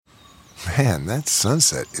Man, that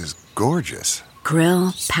sunset is gorgeous.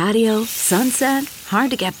 Grill, patio, sunset.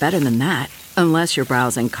 Hard to get better than that. Unless you're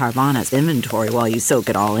browsing Carvana's inventory while you soak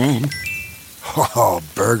it all in. Oh,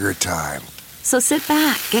 burger time. So sit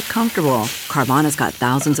back, get comfortable. Carvana's got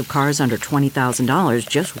thousands of cars under $20,000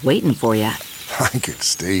 just waiting for you. I could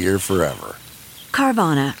stay here forever.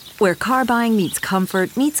 Carvana, where car buying meets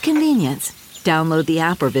comfort, meets convenience. Download the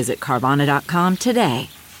app or visit Carvana.com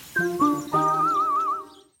today.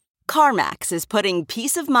 CarMax is putting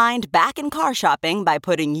peace of mind back in car shopping by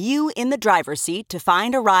putting you in the driver's seat to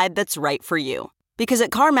find a ride that's right for you. Because at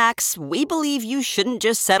CarMax, we believe you shouldn't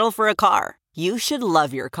just settle for a car. You should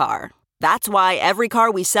love your car. That's why every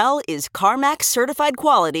car we sell is CarMax certified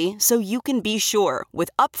quality, so you can be sure with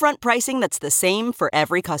upfront pricing that's the same for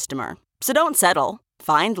every customer. So don't settle.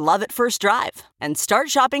 Find love at first drive and start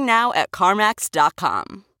shopping now at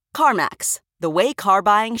CarMax.com. CarMax, the way car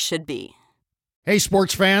buying should be. Hey,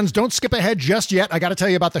 sports fans, don't skip ahead just yet. I got to tell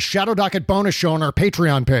you about the Shadow Docket bonus show on our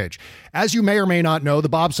Patreon page. As you may or may not know, the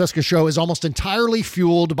Bob Cesca Show is almost entirely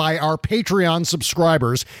fueled by our Patreon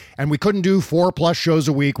subscribers, and we couldn't do 4+ shows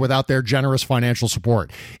a week without their generous financial support.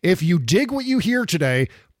 If you dig what you hear today,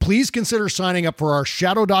 please consider signing up for our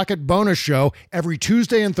Shadow Docket bonus show every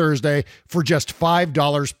Tuesday and Thursday for just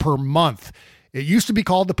 $5 per month. It used to be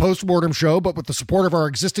called the Postmortem Show, but with the support of our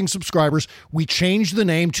existing subscribers, we changed the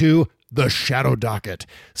name to The Shadow Docket.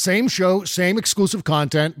 Same show, same exclusive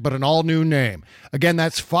content, but an all-new name. Again,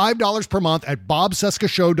 that's $5 per month at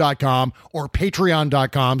bobcescashow.com or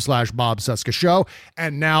patreon.com/Bob Cesca Show.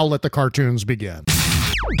 And now let the cartoons begin.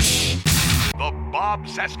 The Bob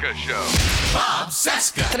Cesca Show. Bob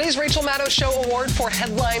Cesca. Today's Rachel Maddow Show Award for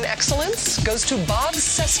Headline Excellence goes to Bob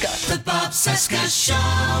Cesca. The Bob Cesca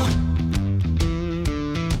Show.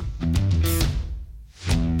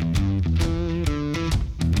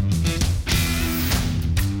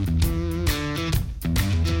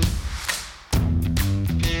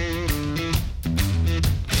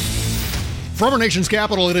 From our nation's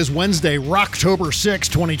capital, it is Wednesday, Rocktober 6,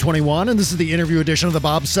 2021, and this is the interview edition of the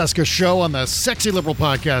Bob Cesca Show on the Sexy Liberal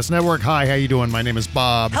Podcast Network. Hi, how you doing? My name is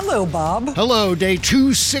Bob. Hello, Bob. Hello, day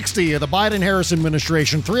 260 of the Biden-Harris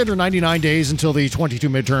administration, 399 days until the 22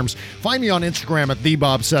 midterms. Find me on Instagram at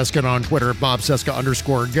 @TheBobCesca and on Twitter at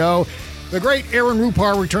 @BobCesca_go. The great Aaron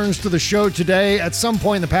Rupar returns to the show today. At some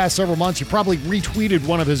point in the past several months, you probably retweeted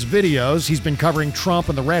one of his videos. He's been covering Trump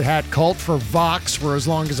and the Red Hat cult for Vox for as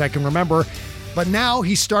long as I can remember. But now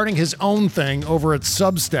he's starting his own thing over at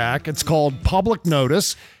Substack. It's called Public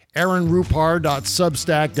Notice,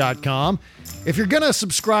 aaronrupar.substack.com. If you're going to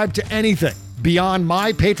subscribe to anything beyond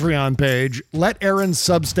my Patreon page, let Aaron's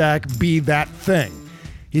Substack be that thing.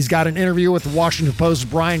 He's got an interview with the Washington Post's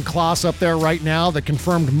Brian Klaas up there right now that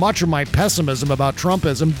confirmed much of my pessimism about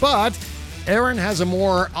Trumpism, but Aaron has a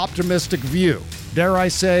more optimistic view. Dare I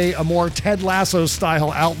say, a more Ted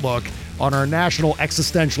Lasso-style outlook on our national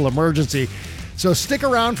existential emergency. So stick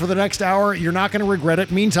around for the next hour. You're not going to regret it.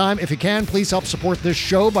 Meantime, if you can, please help support this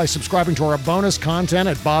show by subscribing to our bonus content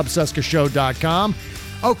at bobcescashow.com.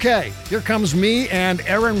 Okay, here comes me and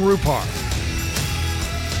Aaron Rupar.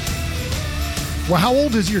 Well, how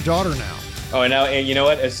old is your daughter now? Oh, and now, and you know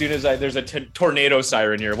what? As soon as there's a tornado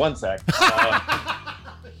siren here. One sec.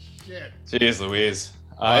 Shit. Jeez Louise.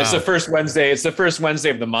 Wow. It's the first Wednesday. It's the first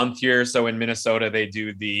Wednesday of the month here. So in Minnesota, they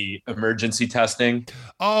do the emergency testing.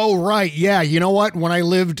 Oh, right. Yeah. You know what? When I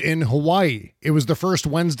lived in Hawaii, it was the first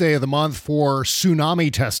Wednesday of the month for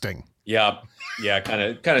tsunami testing. Yep. Yeah.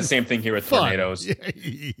 Kind of same thing here with tornadoes.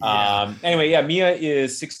 Yeah. Anyway, yeah. Mia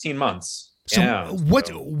is 16 months. So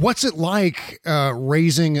what's it like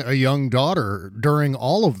raising a young daughter during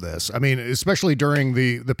all of this? I mean, especially during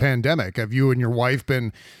the pandemic. Have you and your wife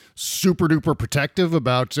been super duper protective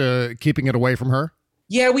about keeping it away from her?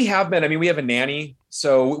 Yeah, we have been. I mean, we have a nanny.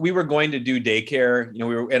 So we were going to do daycare,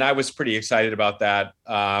 and I was pretty excited about that.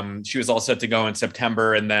 She was all set to go in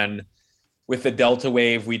September. And then with the Delta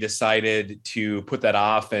wave, we decided to put that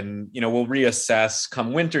off and, we'll reassess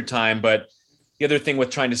come wintertime. But the other thing with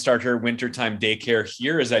trying to start her wintertime daycare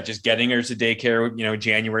here is that just getting her to daycare,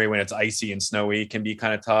 January when it's icy and snowy can be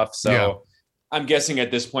kind of tough. So yeah. I'm guessing at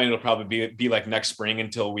this point, it'll probably be like next spring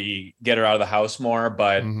until we get her out of the house more.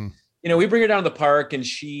 But, we bring her down to the park and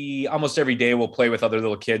she almost every day will play with other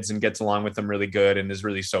little kids and gets along with them really good and is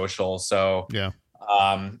really social. So yeah,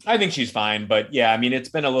 I think she's fine. But yeah, I mean, it's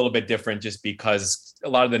been a little bit different just because a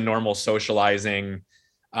lot of the normal socializing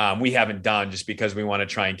we haven't done just because we want to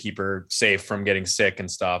try and keep her safe from getting sick and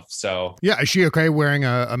stuff. So yeah, is she okay wearing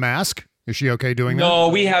a mask? Is she okay doing that? No,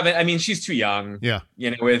 we haven't. I mean, she's too young. Yeah.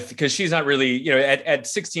 Because she's not really, at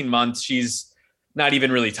 16 months, she's not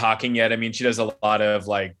even really talking yet. I mean, she does a lot of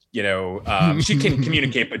like, she can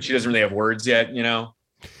communicate, but she doesn't really have words yet,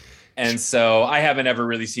 And so I haven't ever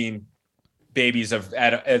really seen babies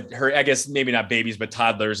at her, I guess maybe not babies, but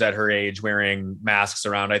toddlers at her age wearing masks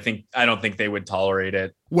around. I don't think they would tolerate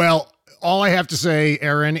it. Well, all I have to say,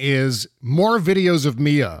 Aaron, is more videos of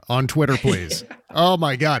Mia on Twitter, please. Oh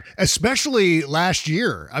my God. Especially last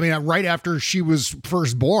year. I mean, right after she was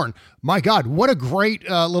first born. My God, what a great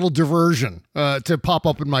little diversion to pop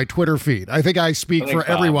up in my Twitter feed. I think I speak for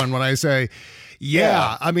everyone when I say,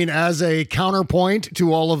 yeah, I mean, as a counterpoint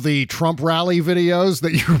to all of the Trump rally videos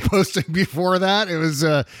that you were posting before that, it was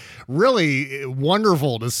really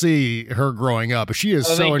wonderful to see her growing up. She is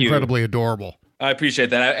so incredibly adorable. I appreciate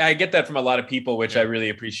that. I get that from a lot of people, which I really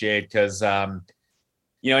appreciate because, I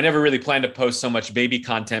never really planned to post so much baby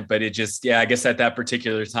content, but it just, I guess at that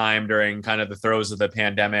particular time during kind of the throes of the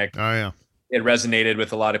pandemic, it resonated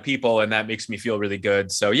with a lot of people, and that makes me feel really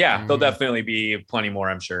good. So there'll definitely be plenty more,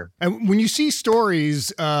 I'm sure. And when you see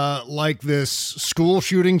stories like this school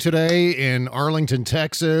shooting today in Arlington,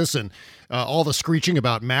 Texas, and all the screeching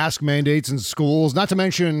about mask mandates in schools, not to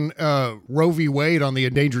mention Roe v. Wade on the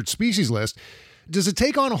endangered species list, does it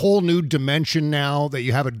take on a whole new dimension now that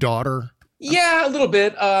you have a daughter? Yeah, a little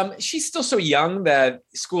bit. She's still so young that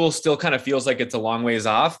school still kind of feels like it's a long ways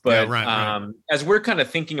off. But as we're kind of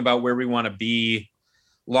thinking about where we want to be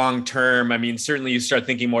long term, I mean, certainly you start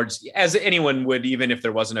thinking more, as anyone would, even if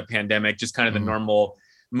there wasn't a pandemic, just kind of the normal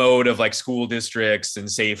mode of like school districts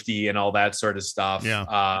and safety and all that sort of stuff.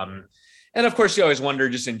 Yeah. And of course, you always wonder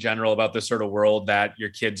just in general about the sort of world that your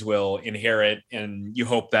kids will inherit. And you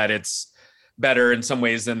hope that it's better in some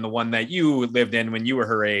ways than the one that you lived in when you were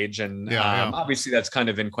her age. And obviously that's kind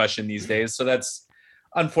of in question these days. So that's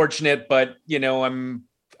unfortunate, but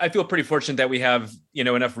I feel pretty fortunate that we have,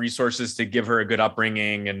 enough resources to give her a good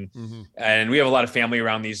upbringing and we have a lot of family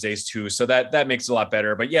around these days too. So that makes it a lot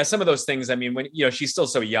better. But yeah, some of those things, I mean, when, she's still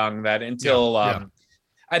so young that until,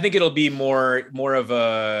 I think it'll be more of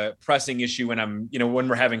a pressing issue when when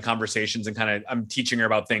we're having conversations and kind of, I'm teaching her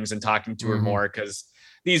about things and talking to her more. 'Cause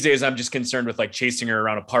these days I'm just concerned with like chasing her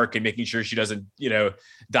around a park and making sure she doesn't,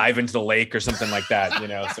 dive into the lake or something like that,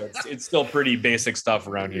 so it's still pretty basic stuff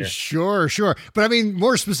around here. Sure. But I mean,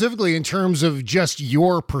 more specifically in terms of just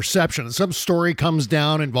your perception, some story comes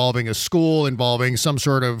down involving a school, involving some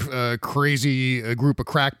sort of crazy group of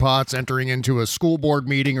crackpots entering into a school board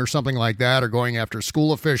meeting or something like that, or going after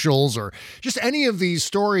school officials, or just any of these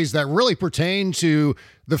stories that really pertain to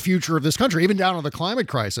the future of this country, even down to the climate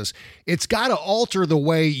crisis. It's got to alter the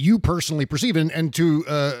way you personally perceive, and to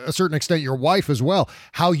a certain extent, your wife as well,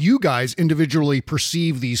 how you guys individually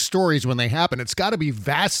perceive these stories when they happen. It's got to be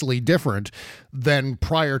vastly different than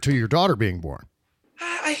prior to your daughter being born.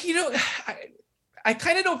 I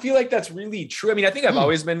kind of don't feel like that's really true. I mean, I think I've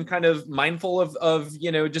always been kind of mindful of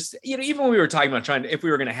just, even when we were talking about if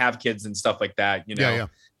we were going to have kids and stuff like that,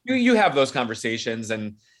 you have those conversations.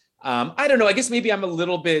 And I don't know, I guess maybe I'm a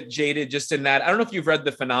little bit jaded just in that. I don't know if you've read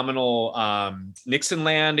the phenomenal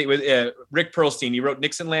Nixonland. It was Rick Perlstein. He wrote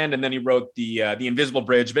Nixonland, and then he wrote the Invisible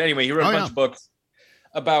Bridge. But anyway, he wrote a bunch of books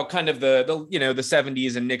about kind of the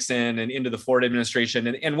 70s and Nixon and into the Ford administration.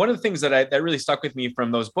 And one of the things that really stuck with me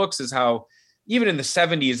from those books is how even in the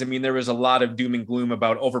 70s, I mean, there was a lot of doom and gloom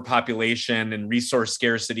about overpopulation and resource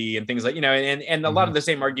scarcity and things like, and a lot of the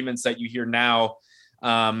same arguments that you hear now.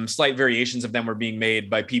 Slight variations of them were being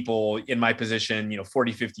made by people in my position,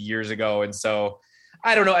 40, 50 years ago. And so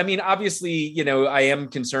I don't know. I mean, obviously, I am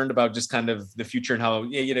concerned about just kind of the future and how,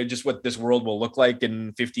 just what this world will look like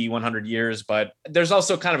in 50, 100 years. But there's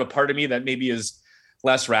also kind of a part of me that maybe is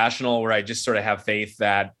less rational, where I just sort of have faith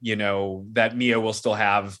that, that Mia will still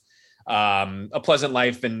have a pleasant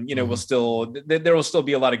life, and, there will still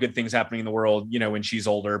be a lot of good things happening in the world, when she's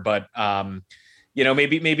older. But,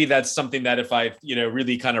 maybe that's something that if I,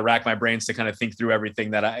 really kind of rack my brains to kind of think through everything,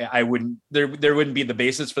 that I wouldn't, there wouldn't be the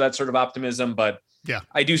basis for that sort of optimism. But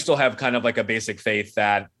I do still have kind of like a basic faith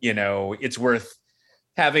that, it's worth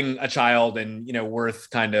having a child, and, worth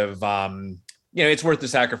kind of, it's worth the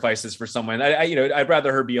sacrifices for someone. I'd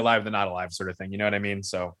rather her be alive than not alive, sort of thing. You know what I mean?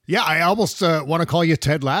 So yeah, I almost want to call you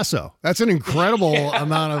Ted Lasso. That's an incredible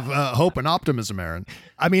amount of hope and optimism, Aaron.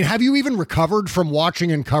 I mean, have you even recovered from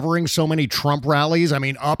watching and covering so many Trump rallies? I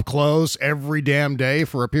mean, up close every damn day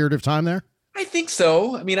for a period of time there? I think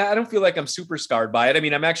so. I mean, I don't feel like I'm super scarred by it. I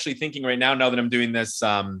mean, I'm actually thinking right now that I'm doing this,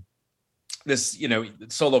 solo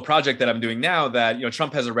project that I'm doing now, that,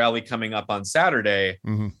 Trump has a rally coming up on Saturday.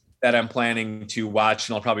 That I'm planning to watch,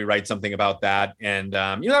 and I'll probably write something about that. And,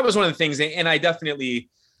 that was one of the things. And I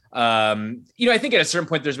definitely, I think at a certain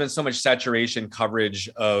point, there's been so much saturation coverage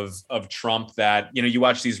of Trump that, you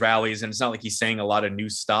watch these rallies and it's not like he's saying a lot of new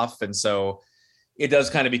stuff. And so it does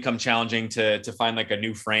kind of become challenging to find like a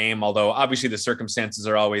new frame, although obviously the circumstances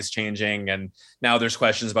are always changing. And now there's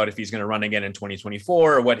questions about if he's going to run again in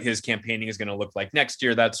 2024 or what his campaigning is going to look like next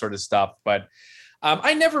year, that sort of stuff. But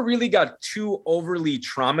I never really got too overly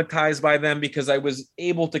traumatized by them because I was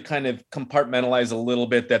able to kind of compartmentalize a little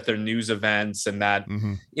bit that they're news events and that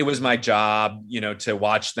it was my job, to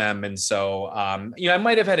watch them. And so, I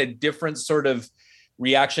might have had a different sort of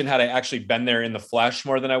reaction had I actually been there in the flesh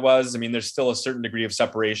more than I was. I mean, there's still a certain degree of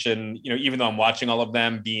separation, even though I'm watching all of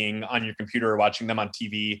them, being on your computer or watching them on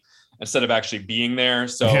TV instead of actually being there.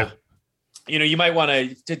 So, you might want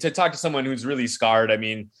to talk to someone who's really scarred. I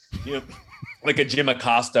mean, like a Jim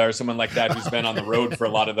Acosta or someone like that who's been on the road for a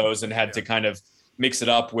lot of those and had to kind of mix it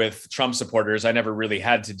up with Trump supporters. I never really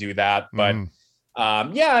had to do that. But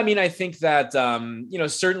I think that,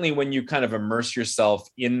 certainly when you kind of immerse yourself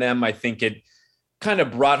in them, I think it kind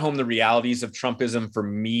of brought home the realities of Trumpism for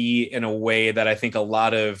me in a way that I think a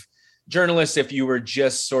lot of journalists, if you were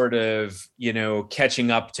just sort of,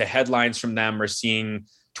 catching up to headlines from them or seeing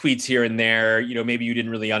tweets here and there, maybe you didn't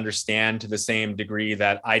really understand to the same degree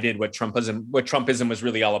that I did what Trumpism was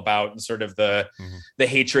really all about, and sort of the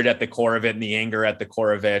hatred at the core of it and the anger at the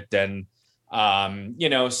core of it. And,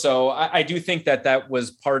 so I do think that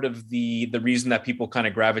was part of the reason that people kind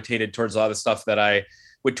of gravitated towards a lot of the stuff that I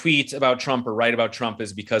would tweet about Trump or write about Trump,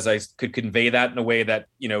 is because I could convey that in a way that,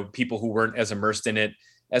 people who weren't as immersed in it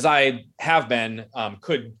as I have been,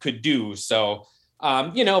 could do. So,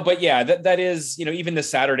 but yeah, that is, even this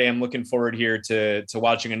Saturday, I'm looking forward here to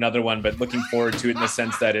watching another one, but looking forward to it in the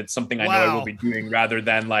sense that it's something I know I will be doing rather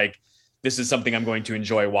than like, this is something I'm going to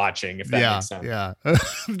enjoy watching, if that makes sense. Yeah.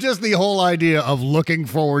 Just the whole idea of looking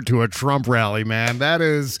forward to a Trump rally, man, that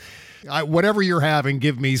is, whatever you're having,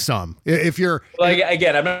 give me some. If you're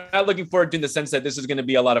again, I'm not looking forward to in the sense that this is going to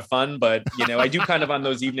be a lot of fun, but I do kind of on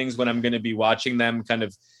those evenings when I'm going to be watching them, kind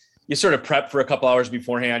of, you sort of prep for a couple hours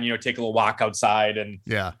beforehand, take a little walk outside and,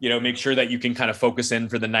 make sure that you can kind of focus in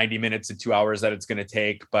for the 90 minutes to 2 hours that it's going to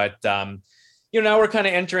take. But, now we're kind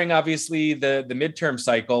of entering obviously the midterm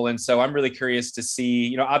cycle. And so I'm really curious to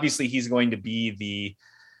see, obviously he's going to be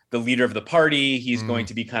the leader of the party. He's going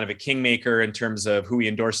to be kind of a kingmaker in terms of who he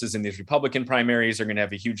endorses in these Republican primaries are going to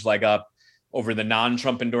have a huge leg up over the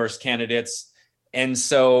non-Trump endorsed candidates. And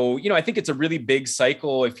so, I think it's a really big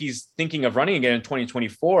cycle. If he's thinking of running again in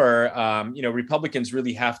 2024, Republicans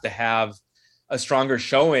really have to have a stronger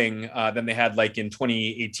showing than they had like in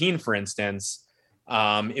 2018, for instance,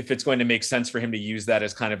 if it's going to make sense for him to use that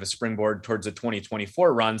as kind of a springboard towards a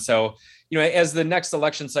 2024 run. So, as the next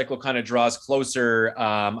election cycle kind of draws closer,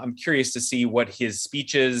 I'm curious to see what his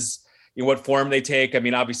speeches, what form they take. I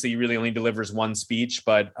mean, obviously he really only delivers one speech,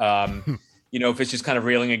 but if it's just kind of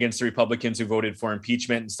railing against the Republicans who voted for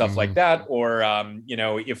impeachment and stuff like that, or,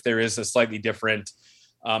 if there is a slightly different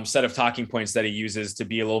set of talking points that he uses to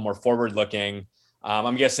be a little more forward looking,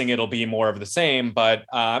 I'm guessing it'll be more of the same. But,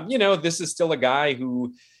 this is still a guy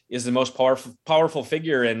who is the most powerful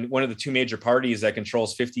figure in one of the two major parties that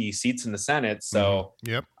controls 50 seats in the Senate. So,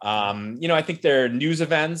 I think they're news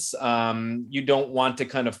events. You don't want to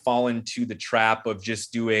kind of fall into the trap of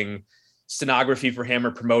just doing stenography for him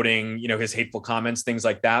or promoting, his hateful comments, things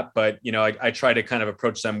like that. But, I try to kind of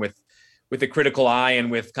approach them with a critical eye and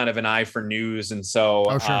with kind of an eye for news. And so,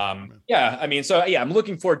 I'm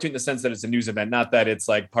looking forward to it in the sense that it's a news event, not that it's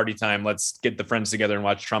like party time. Let's get the friends together and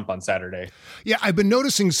watch Trump on Saturday. Yeah. I've been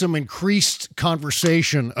noticing some increased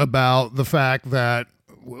conversation about the fact that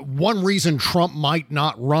one reason Trump might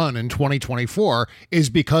not run in 2024 is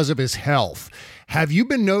because of his health. Have you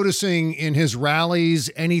been noticing in his rallies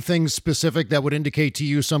anything specific that would indicate to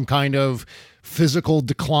you some kind of physical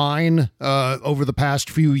decline over the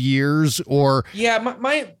past few years? Or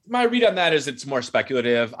my read on that is it's more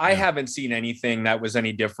speculative. I haven't seen anything that was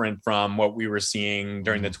any different from what we were seeing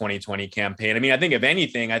during the 2020 campaign. I mean, I think if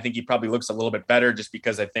anything, I think he probably looks a little bit better just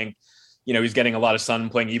because I think he's getting a lot of sun,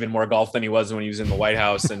 playing even more golf than he was when he was in the White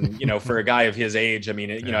House. And, for a guy of his age, I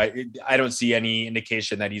mean, I don't see any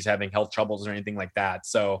indication that he's having health troubles or anything like that.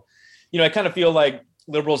 So, I kind of feel like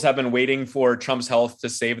liberals have been waiting for Trump's health to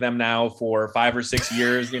save them now for 5 or 6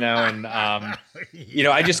 years, and,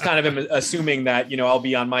 I just kind of am assuming that, I'll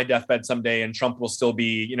be on my deathbed someday and Trump will still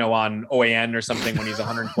be, on OAN or something when he's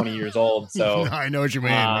 120 years old. So I know what you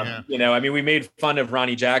mean. We made fun of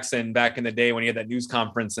Ronnie Jackson back in the day when he had that news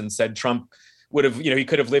conference and said Trump would have, he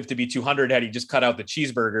could have lived to be 200 had he just cut out the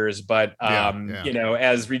cheeseburgers. But,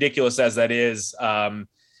 as ridiculous as that is,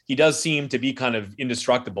 he does seem to be kind of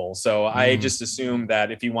indestructible. So I just assume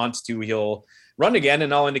that if he wants to, he'll run again.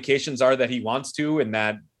 And all indications are that he wants to, and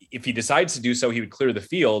that if he decides to do so, he would clear the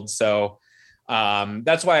field. So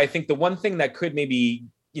that's why I think the one thing that could maybe,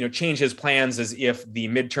 change his plans is if the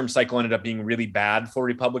midterm cycle ended up being really bad for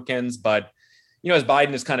Republicans. But, as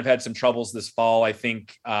Biden has kind of had some troubles this fall, I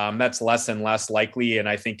think that's less and less likely. And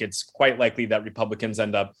I think it's quite likely that Republicans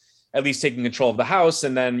end up at least taking control of the House.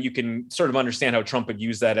 And then you can sort of understand how Trump would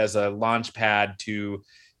use that as a launch pad to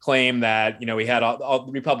claim that, he had all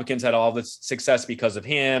the Republicans had all this success because of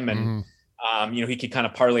him. And, he could kind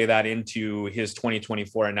of parlay that into his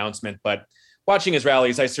 2024 announcement. But watching his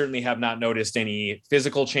rallies, I certainly have not noticed any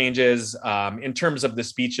physical changes. In terms of the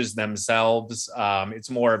speeches themselves, it's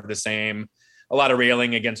more of the same. A lot of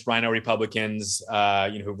railing against Rhino Republicans,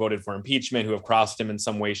 who voted for impeachment, who have crossed him in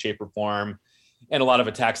some way, shape, or form, and a lot of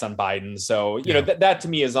attacks on Biden. So, that to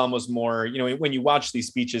me is almost more, when you watch these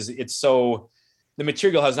speeches, it's so, the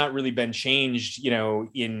material has not really been changed,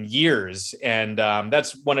 in years. And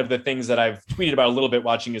that's one of the things that I've tweeted about a little bit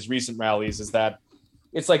watching his recent rallies, is that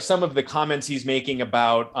it's like some of the comments he's making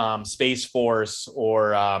about Space Force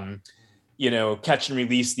or, catch and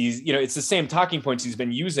release, these, it's the same talking points he's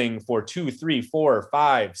been using for 2, 3, 4,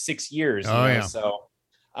 5, 6 years. So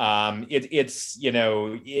it's,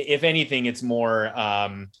 if anything, it's more,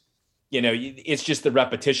 it's just the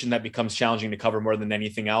repetition that becomes challenging to cover more than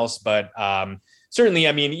anything else. But certainly,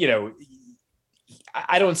 I mean,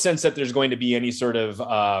 I don't sense that there's going to be any sort of,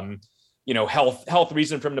 health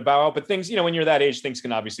reason for him to bow out, but things, when you're that age, things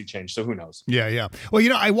can obviously change. So who knows? Yeah. Well,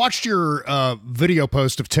 I watched your video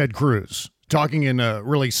post of Ted Cruz talking in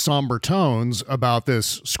really somber tones about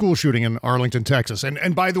this school shooting in Arlington, Texas.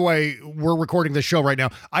 And by the way, we're recording this show right now.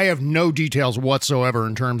 I have no details whatsoever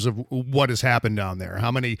in terms of what has happened down there,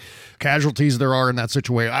 how many casualties there are in that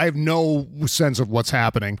situation. I have no sense of what's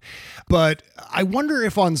happening. But I wonder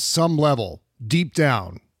if on some level, deep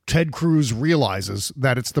down, Ted Cruz realizes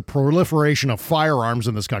that it's the proliferation of firearms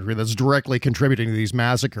in this country that's directly contributing to these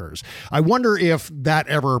massacres. I wonder if that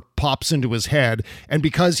ever pops into his head, and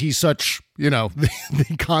because he's such,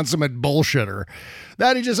 the consummate bullshitter,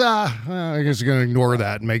 that he just, I guess I'm going to ignore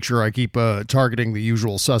that and make sure I keep targeting the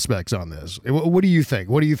usual suspects on this. What do you think?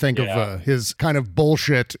 What do you think of his kind of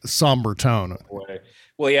bullshit, somber tone?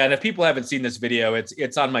 Well, yeah, and if people haven't seen this video,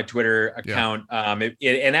 it's on my Twitter account.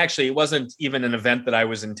 And actually, it wasn't even an event that I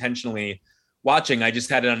was intentionally watching. I just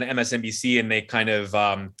had it on MSNBC, and they kind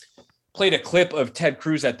of played a clip of Ted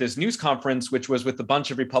Cruz at this news conference, which was with a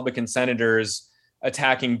bunch of Republican senators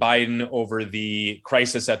attacking Biden over the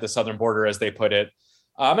crisis at the southern border, as they put it.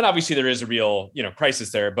 And obviously, there is a real,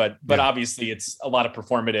 crisis there, but obviously, it's a lot of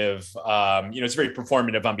performative. It's very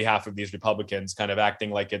performative on behalf of these Republicans, kind of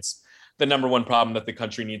acting like it's the number one problem that the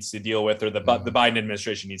country needs to deal with, or the Biden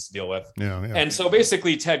administration needs to deal with. And so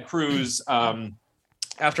basically Ted Cruz,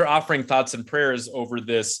 after offering thoughts and prayers over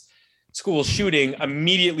this school shooting,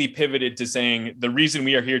 immediately pivoted to saying, the reason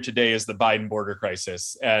we are here today is the Biden border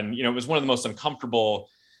crisis. And, it was one of the most uncomfortable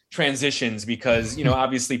transitions because,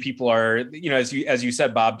 obviously people are, as you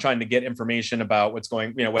said, Bob, trying to get information about what's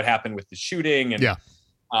going, what happened with the shooting. And,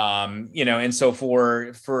 and so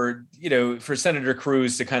for Senator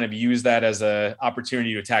Cruz to kind of use that as a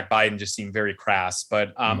opportunity to attack Biden just seemed very crass.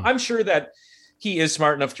 But I'm sure that he is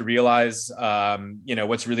smart enough to realize,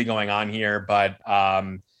 what's really going on here. But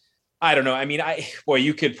I don't know. I mean,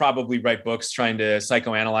 you could probably write books trying to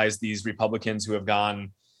psychoanalyze these Republicans who have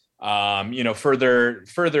gone,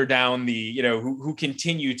 further down the, who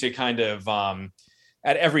continue to kind of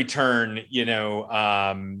at every turn,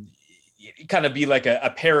 kind of be like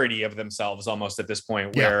a parody of themselves almost at this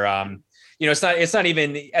point where, it's not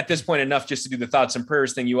even at this point enough just to do the thoughts and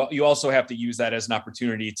prayers thing. You also have to use that as an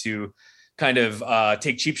opportunity to kind of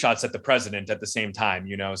take cheap shots at the president at the same time,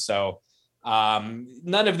 so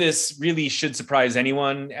none of this really should surprise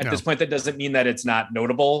anyone at this point. That doesn't mean that it's not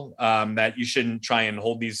notable, that you shouldn't try and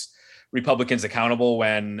hold these Republicans accountable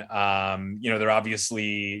when, they're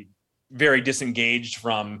obviously very disengaged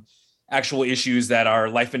from actual issues that are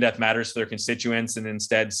life and death matters for their constituents, and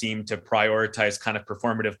instead seem to prioritize kind of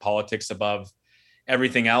performative politics above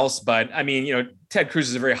everything else. But I mean, Ted Cruz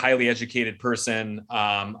is a very highly educated person.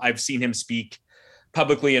 I've seen him speak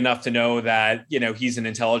publicly enough to know that, he's an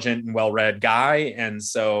intelligent and well-read guy. And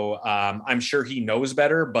so I'm sure he knows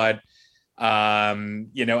better, but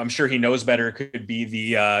I'm sure he knows better could be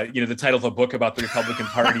the title of a book about the Republican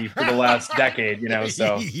Party for the last decade,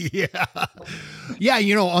 so. Yeah.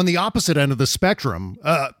 On the opposite end of the spectrum,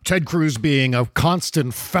 Ted Cruz being a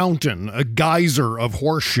constant fountain, a geyser of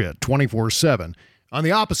horseshit 24/7. On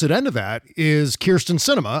the opposite end of that is Kyrsten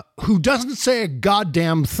Sinema, who doesn't say a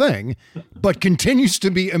goddamn thing, but continues to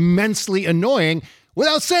be immensely annoying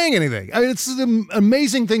without saying anything. I mean, it's an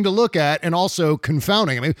amazing thing to look at and also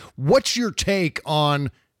confounding. I mean, what's your take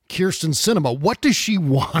on Kyrsten Sinema? What does she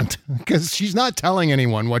want? Because she's not telling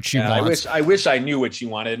anyone what she wants. I wish I knew what she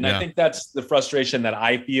wanted. And I think that's the frustration that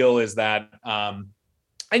I feel is that, and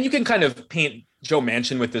you can kind of paint Joe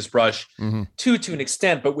Manchin with this brush to an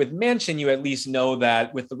extent, but with Manchin, you at least know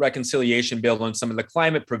that with the reconciliation bill and some of the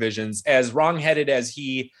climate provisions, as wrongheaded as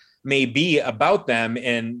he may be about them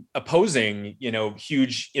and opposing,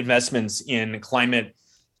 huge investments in climate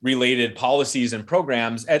related policies and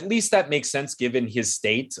programs, at least that makes sense given his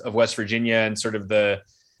state of West Virginia and sort of the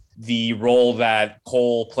role that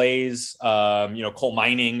coal plays, coal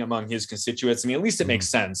mining among his constituents. I mean, at least it makes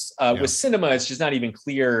sense. With Sinema, it's just not even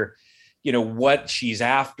clear what she's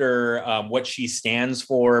after, what she stands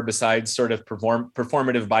for besides sort of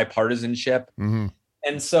performative bipartisanship.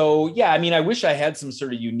 And so, I mean, I wish I had some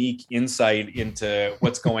sort of unique insight into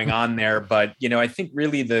what's going on there. But, I think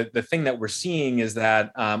really the thing that we're seeing is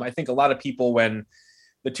that I think a lot of people, when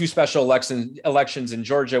the two special elections in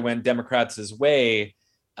Georgia went Democrats' way,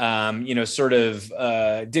 did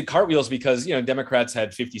cartwheels because, Democrats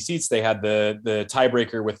had 50 seats. They had the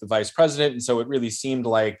tiebreaker with the vice president. And so it really seemed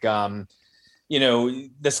like, the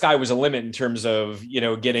sky was a limit in terms of,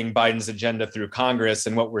 getting Biden's agenda through Congress.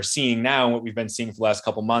 And what we're seeing now, and what we've been seeing for the last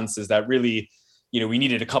couple of months is that really, we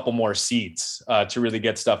needed a couple more seats to really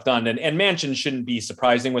get stuff done. And Manchin shouldn't be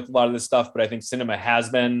surprising with a lot of this stuff, but I think Sinema has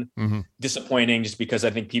been disappointing just because I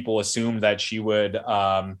think people assumed that she would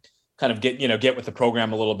kind of get with the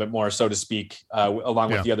program a little bit more, so to speak,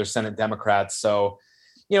 along with the other Senate Democrats. So,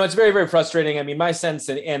 it's very, very frustrating. I mean, my sense,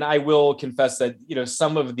 and I will confess that,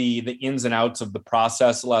 some of the ins and outs of the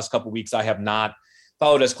process the last couple of weeks, I have not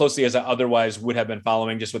followed as closely as I otherwise would have been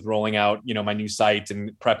following, just with rolling out, my new site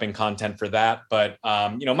and prepping content for that. But,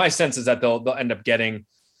 my sense is that they'll end up getting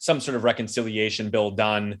some sort of reconciliation bill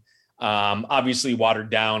done. Obviously watered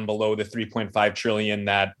down below the 3.5 trillion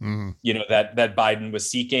that, that Biden was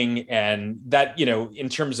seeking. And that, in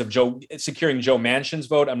terms of securing Joe Manchin's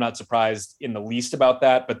vote, I'm not surprised in the least about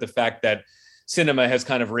that. But the fact that Sinema has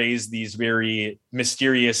kind of raised these very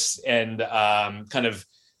mysterious and kind of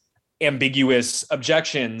ambiguous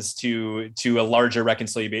objections to a larger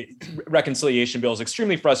reconciliation bill is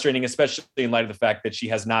extremely frustrating, especially in light of the fact that she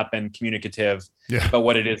has not been communicative about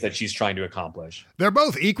what it is that she's trying to accomplish. They're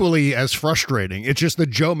both equally as frustrating. It's just that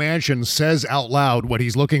Joe Manchin says out loud what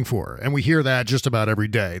he's looking for, and we hear that just about every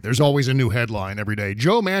day. There's always a new headline every day.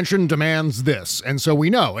 Joe Manchin demands this, and so we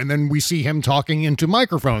know, and then we see him talking into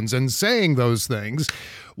microphones and saying those things.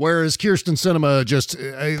 Whereas Kyrsten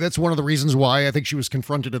Sinema that's one of the reasons why I think she was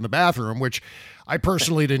confronted in the bathroom, which I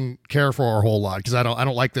personally didn't care for a whole lot because I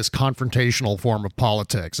don't like this confrontational form of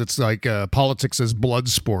politics. It's like politics is blood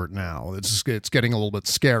sport now. It's getting a little bit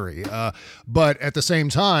scary. But at the same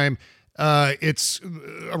time, it's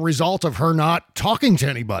a result of her not talking to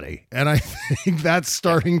anybody. And I think that's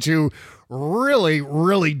starting to really,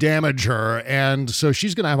 really damage her. And so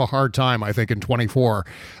she's going to have a hard time, I think, in 24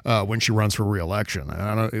 when she runs for re-election.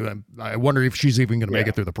 And I wonder if she's even going to make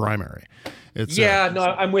it through the primary.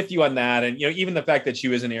 I'm with you on that. And, even the fact that she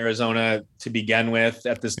was in Arizona to begin with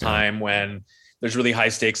at this time when there's really high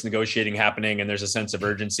stakes negotiating happening and there's a sense of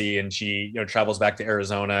urgency, and she, travels back to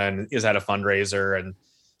Arizona and is at a fundraiser.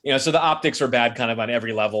 And, so the optics are bad kind of on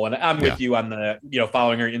every level. And I'm with you on the,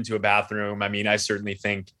 following her into a bathroom. I mean, I certainly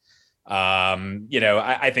think,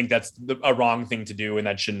 I think that's a wrong thing to do and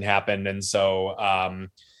that shouldn't happen. And so,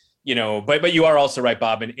 but you are also right,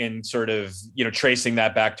 Bob, in sort of, tracing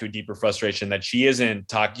that back to a deeper frustration that she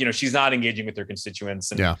isn't she's not engaging with her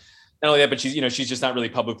constituents. And not only that, but she's just not really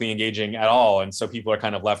publicly engaging at all. And so people are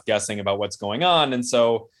kind of left guessing about what's going on. And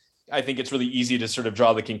so I think it's really easy to sort of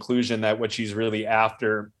draw the conclusion that what she's really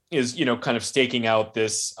after is, kind of staking out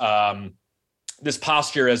this, this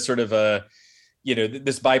posture as sort of a,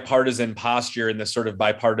 this bipartisan posture and this sort of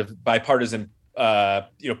bipartisan,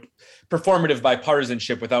 performative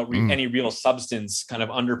bipartisanship without any real substance kind of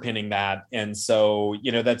underpinning that. And so,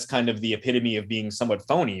 that's kind of the epitome of being somewhat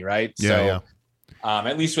phony, right?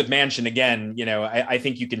 At least with Manchin, again, I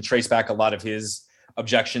think you can trace back a lot of his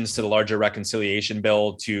objections to the larger reconciliation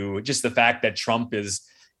bill to just the fact that Trump is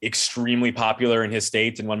extremely popular in his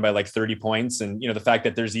state and won by like 30 points. And, the fact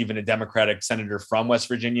that there's even a Democratic senator from West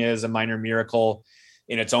Virginia is a minor miracle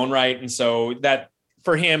in its own right. And so that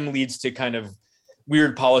for him leads to kind of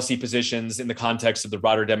weird policy positions in the context of the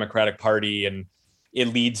broader Democratic Party. And, it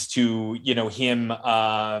leads to, him,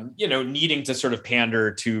 needing to sort of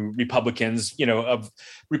pander to Republicans, of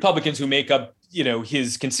Republicans who make up,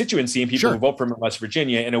 his constituency and people who vote for him in West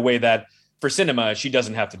Virginia in a way that for Sinema, she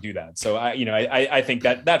doesn't have to do that. So I think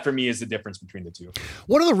that for me is the difference between the two.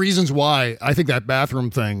 One of the reasons why I think that bathroom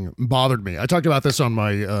thing bothered me, I talked about this on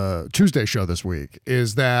my Tuesday show this week,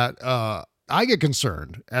 is that I get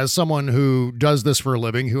concerned as someone who does this for a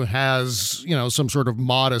living, who has, some sort of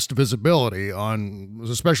modest visibility on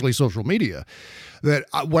especially social media, that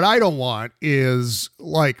what I don't want is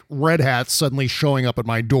like red hats suddenly showing up at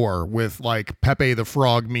my door with like Pepe the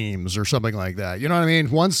Frog memes or something like that. You know what I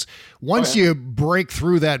mean? Once you break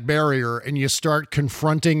through that barrier and you start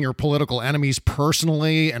confronting your political enemies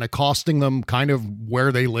personally and accosting them kind of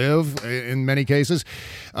where they live in many cases,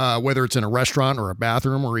 whether it's in a restaurant or a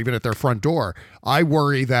bathroom or even at their front door, I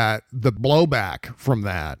worry that the blowback from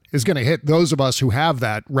that is going to hit those of us who have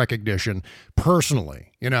that recognition personally.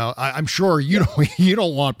 I'm sure you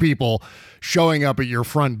don't want people showing up at your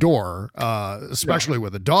front door, especially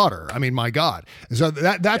with a daughter. I mean, my God. So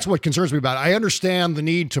that's what concerns me about it. I understand the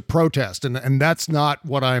need to protest, and that's not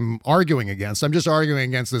what I'm arguing against. I'm just arguing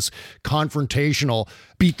against this confrontational,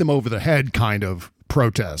 beat them over the head kind of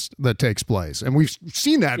protest that takes place. And we've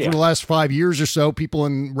seen that for the last 5 years or so, people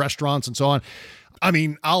in restaurants and so on. I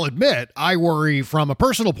mean, I'll admit, I worry from a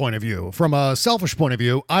personal point of view, from a selfish point of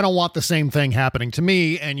view. I don't want the same thing happening to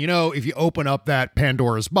me. And, if you open up that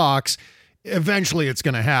Pandora's box, eventually it's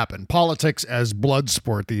going to happen. Politics as blood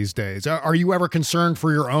sport these days. Are you ever concerned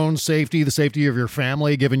for your own safety, the safety of your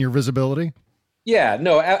family, given your visibility? Yeah,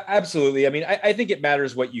 no, absolutely. I mean, I think it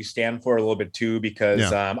matters what you stand for a little bit too,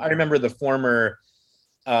 because I remember the former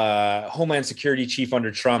Homeland Security chief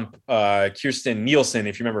under Trump, Kirstjen Nielsen,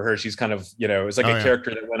 if you remember her, she's kind of, it was like a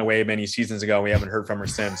character that went away many seasons ago. We haven't heard from her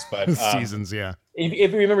since, but seasons. Yeah.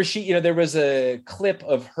 If you remember, she, there was a clip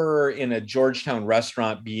of her in a Georgetown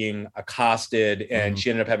restaurant being accosted and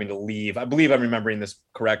she ended up having to leave. I believe I'm remembering this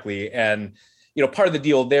correctly. And, part of the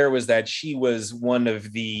deal there was that she was one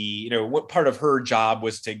of the, what part of her job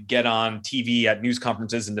was to get on TV at news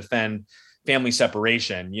conferences and defend family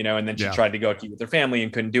separation, and then she tried to go to eat with her family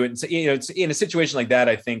and couldn't do it. And so, it's in a situation like that,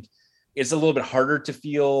 I think it's a little bit harder to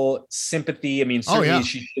feel sympathy. I mean, certainly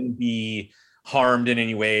she shouldn't be harmed in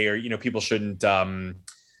any way, or, people shouldn't,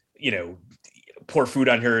 pour food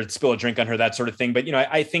on her, spill a drink on her, that sort of thing. But,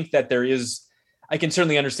 I think that I can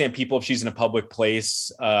certainly understand people if she's in a public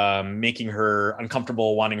place, making her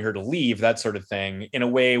uncomfortable, wanting her to leave, that sort of thing, in a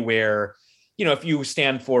way where, if you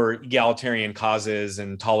stand for egalitarian causes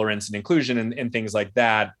and tolerance and inclusion and things like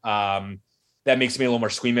that, that makes me a little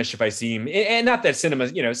more squeamish if I see him. And not that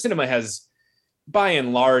Sinema has, by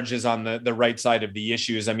and large, is on the right side of the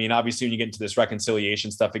issues. I mean, obviously, when you get into this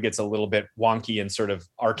reconciliation stuff, it gets a little bit wonky and sort of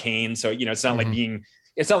arcane. So, it's not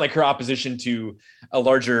it's not like her opposition to a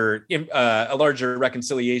larger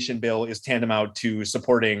reconciliation bill is tantamount to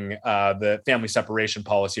supporting the family separation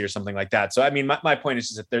policy or something like that. So, I mean, my point is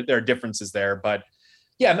just that there are differences there. But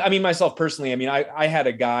yeah, I mean, myself personally, I mean, I had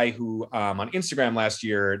a guy who on Instagram last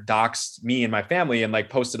year doxed me and my family and like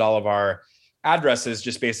posted all of our addresses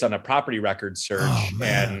just based on a property record search.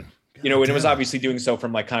 And, and it was obviously doing so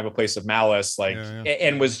from like kind of a place of malice, like,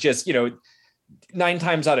 and was just, 9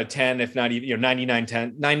 times out of 10, if not even,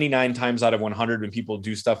 99 times out of 100, when people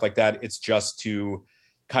do stuff like that, it's just to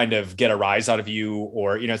kind of get a rise out of you,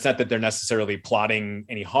 or, it's not that they're necessarily plotting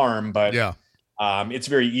any harm, but it's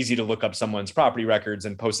very easy to look up someone's property records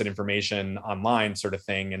and post that information online, sort of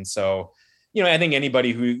thing. And so, I think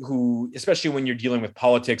anybody who, especially when you're dealing with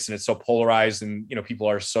politics and it's so polarized and, people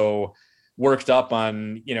are so worked up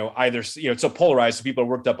on, either, it's so polarized, so people are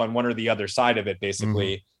worked up on one or the other side of it,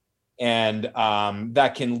 basically. And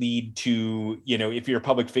that can lead to, if you're a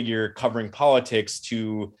public figure covering politics,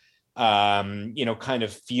 to, kind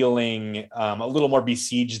of feeling a little more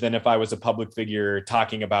besieged than if I was a public figure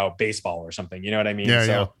talking about baseball or something. You know what I mean?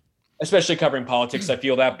 Especially covering politics, I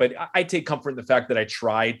feel that. But I take comfort in the fact that I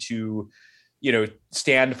try to,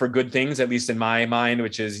 stand for good things, at least in my mind,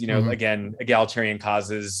 which is, again, egalitarian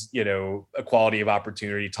causes, equality of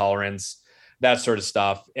opportunity, tolerance, that sort of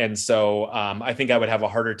stuff. And so I think I would have a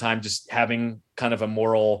harder time just having kind of a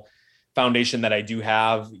moral foundation that I do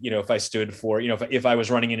have, if I stood for, if I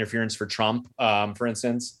was running interference for Trump, for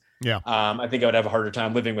instance, I think I would have a harder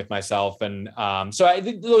time living with myself. And so I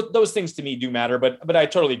think those things to me do matter, but I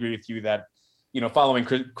totally agree with you that, following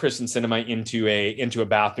Kristen Sinema into a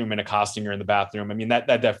bathroom and accosting her in the bathroom, I mean, that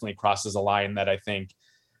definitely crosses a line that I think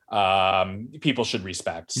people should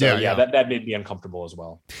respect. So that made me uncomfortable as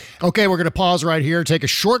well. Okay, we're going to pause right here, take a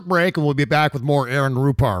short break, and we'll be back with more Aaron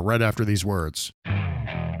Rupar right after these words.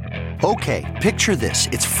 Okay, picture this.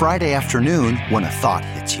 It's Friday afternoon when a thought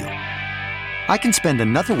hits you. I can spend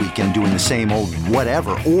another weekend doing the same old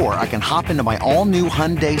whatever, or I can hop into my all-new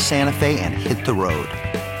Hyundai Santa Fe and hit the road.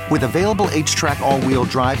 With available H-Track all-wheel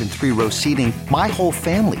drive and 3-row seating, my whole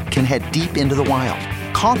family can head deep into the wild.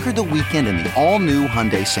 Conquer the weekend in the all-new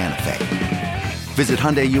Hyundai Santa Fe. Visit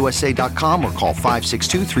HyundaiUSA.com or call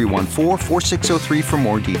 562-314-4603 for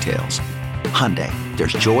more details. Hyundai,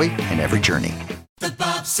 there's joy in every journey. The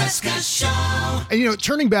Bob Seska Show. And,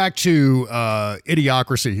 turning back to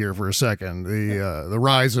idiocracy here for a second, the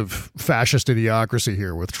rise of fascist idiocracy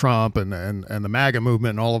here with Trump and the MAGA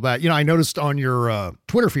movement and all of that. I noticed on your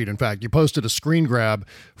Twitter feed, in fact, you posted a screen grab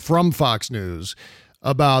from Fox News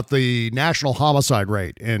about the national homicide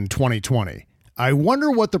rate in 2020. I wonder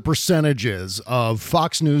what the percentage is of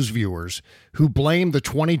Fox News viewers who blame the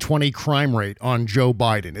 2020 crime rate on Joe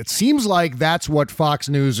Biden. It seems like that's what Fox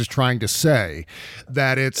News is trying to say,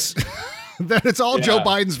 that it's that it's all Joe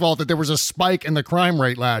Biden's fault that there was a spike in the crime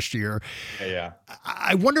rate last year. Yeah.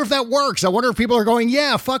 I wonder if that works. I wonder if people are going,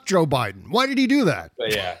 yeah, fuck Joe Biden. Why did he do that?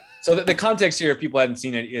 But yeah. So the context here, if people hadn't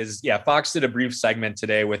seen it, is, Fox did a brief segment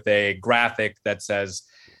today with a graphic that says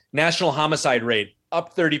national homicide rate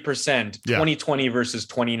up 30%, 2020 versus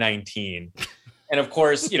 2019. And of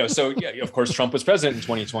course, of course, Trump was president in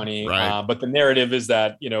 2020. Right. But the narrative is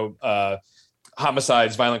that,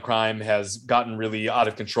 homicides, violent crime has gotten really out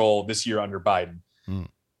of control this year under Biden.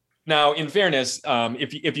 Now, in fairness,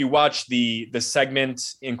 if you watch the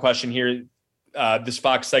segment in question here, this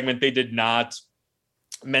Fox segment, they did not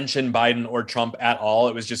mention Biden or Trump at all.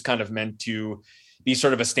 It was just kind of meant to be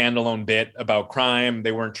sort of a standalone bit about crime.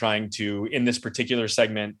 They weren't trying to, in this particular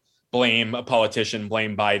segment, blame a politician,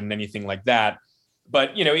 blame Biden, anything like that.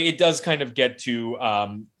 But, it does kind of get to,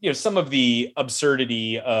 some of the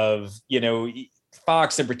absurdity of,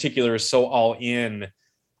 Fox in particular is so all in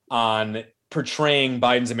on portraying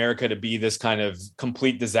Biden's America to be this kind of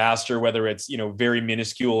complete disaster, whether it's, very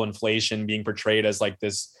minuscule inflation being portrayed as like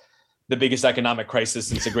the biggest economic crisis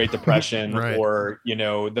since the Great Depression, right. Or,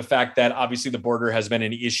 the fact that obviously the border has been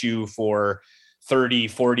an issue for 30,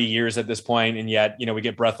 40 years at this point. And yet, we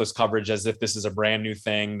get breathless coverage as if this is a brand new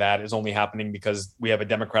thing that is only happening because we have a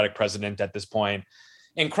Democratic president at this point.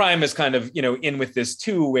 And crime is kind of, in with this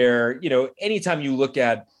too, where, anytime you look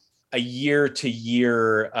at a year to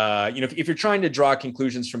year, if you're trying to draw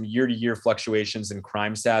conclusions from year to year fluctuations in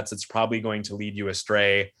crime stats, it's probably going to lead you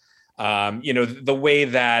astray. The way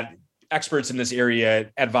that experts in this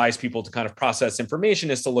area advise people to kind of process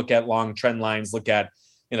information is to look at long trend lines, look at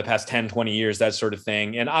in the past 10, 20 years, that sort of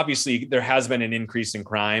thing. And obviously there has been an increase in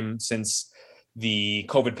crime since the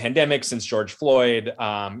COVID pandemic, since George Floyd.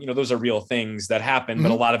 Those are real things that happen,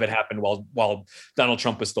 but a lot of it happened while Donald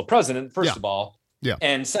Trump was still president, first of all. Yeah.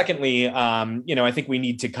 And secondly, I think we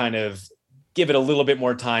need to kind of give it a little bit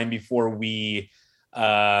more time before we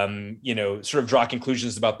sort of draw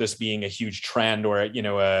conclusions about this being a huge trend or,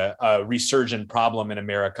 a resurgent problem in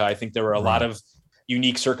America. I think there were a lot of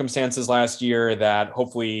unique circumstances last year that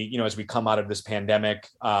hopefully, as we come out of this pandemic,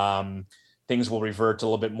 things will revert a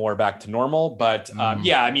little bit more back to normal. But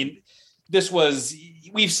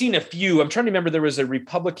we've seen a few. I'm trying to remember, there was a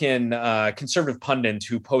Republican conservative pundit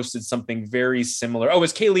who posted something very similar. Oh, it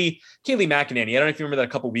was Kayleigh McEnany. I don't know if you remember that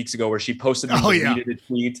a couple of weeks ago, where she posted a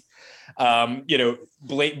tweet,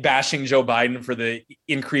 bashing Joe Biden for the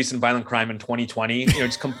increase in violent crime in 2020.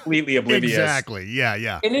 It's completely oblivious. Exactly.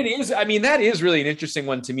 Yeah. And it is. that is really an interesting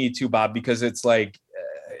one to me too, Bob, because it's like,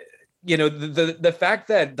 the fact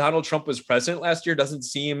that Donald Trump was president last year doesn't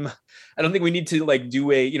seem. I don't think we need to do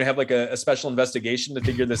have a special investigation to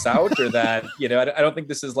figure this out, or that I don't think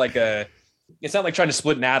this is it's not like trying to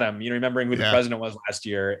split an atom, remembering who the president was last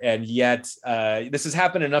year. And yet this has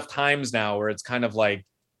happened enough times now where it's kind of like,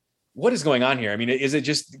 what is going on here? Is it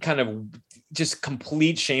just kind of just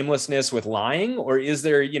complete shamelessness with lying, or is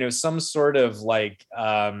there, some sort of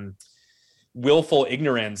willful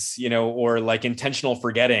ignorance, or intentional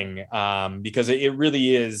forgetting? Because it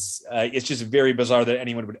really is, it's just very bizarre that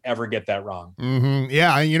anyone would ever get that wrong. Mm-hmm.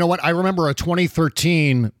 Yeah. And you know what? I remember a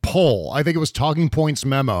 2013 poll. I think it was Talking Points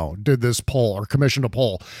Memo did this poll, or commissioned a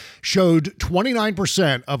poll, showed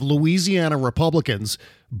 29% of Louisiana Republicans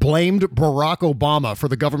blamed Barack Obama for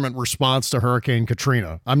the government response to Hurricane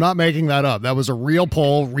Katrina. I'm not making that up. That was a real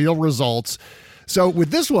poll, real results. So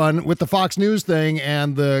with this one, with the Fox News thing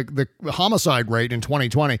and the homicide rate in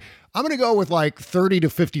 2020, I'm going to go with like 30 to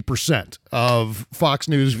 50% of Fox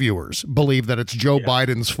News viewers believe that it's Joe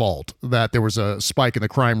Biden's fault that there was a spike in the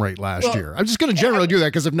crime rate last year. I'm just going to generally do that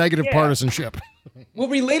because of negative partisanship. Well,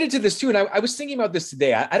 related to this too, and I was thinking about this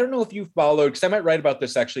today. I don't know if you followed, because I might write about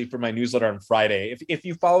this actually for my newsletter on Friday. If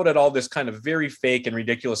you followed at all this kind of very fake and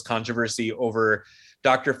ridiculous controversy over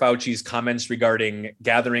Dr. Fauci's comments regarding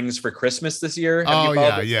gatherings for Christmas this year.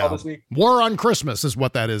 This week? War on Christmas is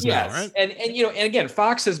what that is now, right? And again,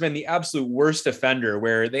 Fox has been the absolute worst offender,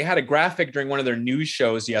 where they had a graphic during one of their news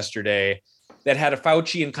shows yesterday that had a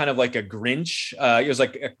Fauci in kind of like a Grinch. It was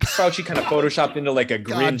like a Fauci kind of photoshopped into like a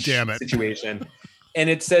Grinch situation. And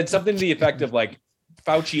it said something to the effect of like,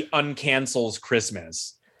 Fauci uncancels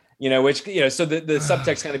Christmas. So the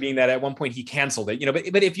subtext kind of being that at one point he canceled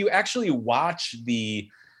it, but if you actually watch the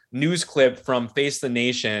news clip from Face the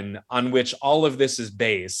Nation on which all of this is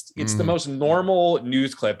based, it's the most normal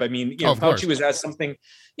news clip. I mean, Fauci was asked something.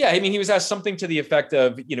 Yeah. I mean, he was asked something to the effect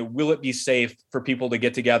of, will it be safe for people to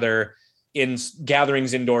get together in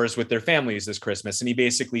gatherings indoors with their families this Christmas? And he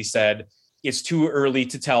basically said, it's too early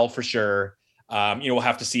to tell for sure. We'll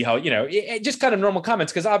have to see how, just kind of normal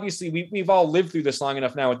comments, because obviously we've all lived through this long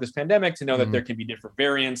enough now with this pandemic to know that there can be different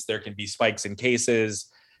variants, there can be spikes in cases,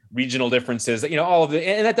 regional differences, all of it.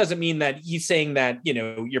 And that doesn't mean that he's saying that,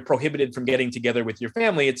 you're prohibited from getting together with your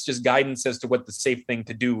family. It's just guidance as to what the safe thing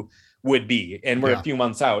to do would be. And we're a few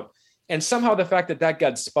months out. And somehow the fact that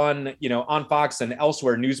got spun, on Fox and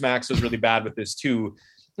elsewhere, Newsmax was really bad with this too,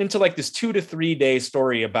 into like this 2 to 3 day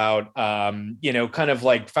story about, kind of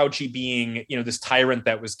like Fauci being, this tyrant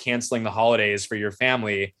that was canceling the holidays for your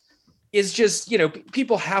family is just,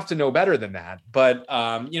 people have to know better than that. But,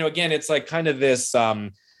 again, it's like kind of this,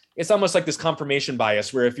 it's almost like this confirmation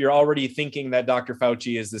bias where if you're already thinking that Dr.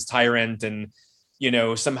 Fauci is this tyrant and,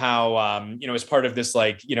 somehow, as part of this,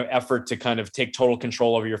 like, effort to kind of take total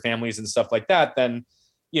control over your families and stuff like that, then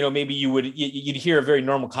maybe you'd hear a very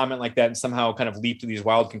normal comment like that and somehow kind of leap to these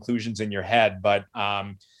wild conclusions in your head. But,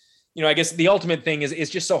 I guess the ultimate thing is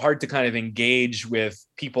it's just so hard to kind of engage with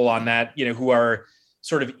people on that, who are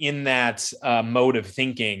sort of in that mode of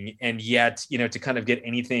thinking. And yet, to kind of get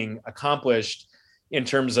anything accomplished in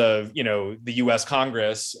terms of, the US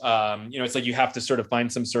Congress, it's like you have to sort of find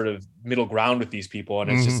some sort of middle ground with these people. And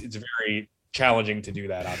it's very challenging to do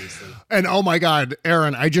that, obviously. And oh my God,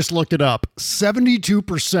 Aaron, I just looked it up.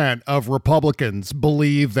 72% of Republicans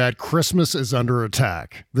believe that Christmas is under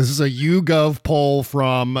attack. This is a YouGov poll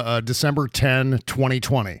from December 10,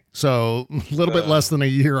 2020. So a little bit less than a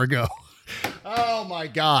year ago. Oh my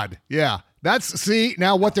God. Yeah.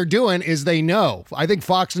 Now what they're doing is they know. I think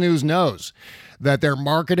Fox News knows that they're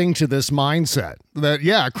marketing to this mindset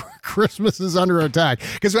that, Christmas is under attack.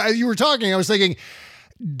 Because as you were talking, I was thinking,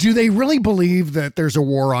 do they really believe that there's a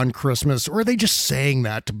war on Christmas, or are they just saying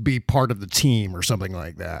that to be part of the team or something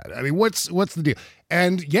like that? I mean, what's the deal?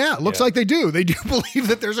 And it looks like they do. They do believe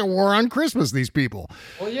that there's a war on Christmas, these people.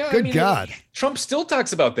 Well, yeah. Good God. Trump still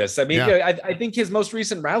talks about this. I mean, I think his most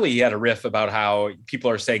recent rally, he had a riff about how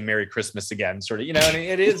people are saying Merry Christmas again, sort of, and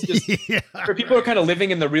it is just for people who are kind of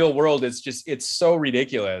living in the real world. It's so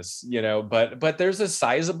ridiculous, but there's a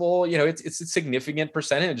sizable, it's a significant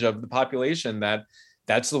percentage of the population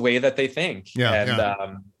that's the way that they think.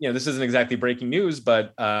 This isn't exactly breaking news,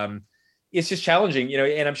 but it's just challenging,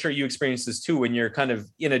 and I'm sure you experience this too, when you're kind of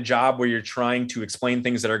in a job where you're trying to explain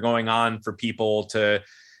things that are going on for people to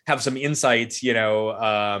have some insights,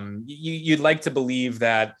 you'd like to believe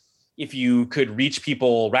that if you could reach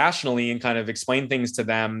people rationally and kind of explain things to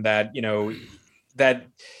them that, that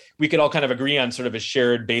we could all kind of agree on sort of a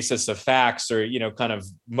shared basis of facts or, kind of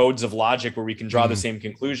modes of logic where we can draw the same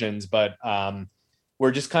conclusions. But, we're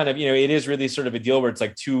just kind of, it is really sort of a deal where it's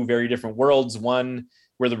like two very different worlds. One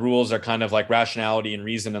where the rules are kind of like rationality and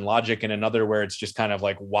reason and logic, and another where it's just kind of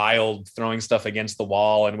like wild throwing stuff against the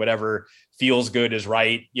wall and whatever feels good is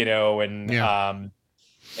right, and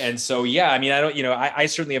so, I mean, I don't, I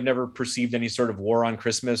certainly have never perceived any sort of war on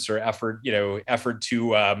Christmas or effort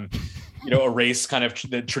to, erase kind of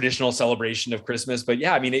the traditional celebration of Christmas. But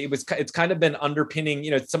I mean, it's kind of been underpinning,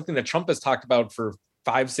 it's something that Trump has talked about for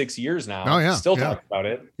 5-6 years now. Still talking about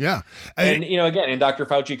it. And again, and Dr.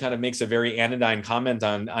 Fauci kind of makes a very anodyne comment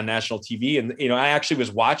on national TV. And I actually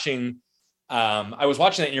was watching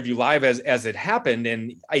that interview live as it happened,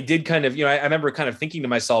 and I did kind of I remember kind of thinking to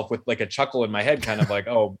myself with like a chuckle in my head, kind of like,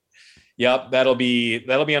 oh, yep, that'll be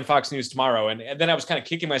on Fox News tomorrow. And then I was kind of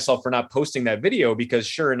kicking myself for not posting that video, because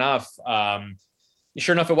sure enough,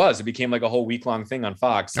 Sure enough, it was. It became like a whole week-long thing on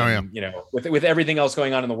Fox. And, with everything else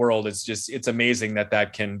going on in the world, it's amazing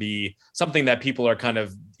that can be something that people are kind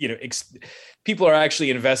of, people are actually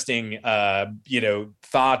investing,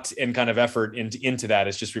 thought and kind of effort into that.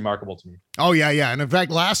 It's just remarkable to me. Oh, yeah, yeah. And in fact,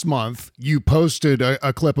 last month, you posted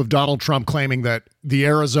a clip of Donald Trump claiming that the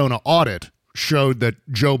Arizona audit showed that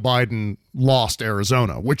Joe Biden lost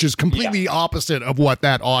Arizona, which is completely opposite of what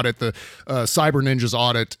that audit, the Cyber Ninjas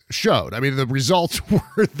audit, showed. I mean, the results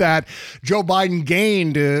were that Joe Biden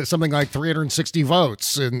gained something like 360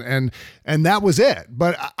 votes, and that was it.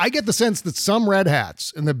 But I get the sense that some red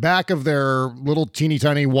hats in the back of their little teeny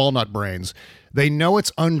tiny walnut brains, they know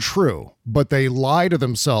it's untrue, but they lie to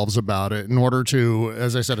themselves about it in order to,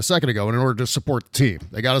 as I said a second ago, in order to support the team.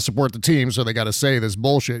 They got to support the team, so they got to say this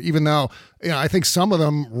bullshit, even though, I think some of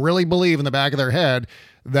them really believe in the back of their head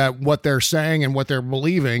that what they're saying and what they're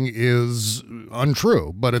believing is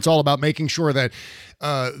untrue. But it's all about making sure that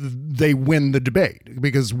they win the debate,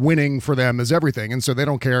 because winning for them is everything. And so they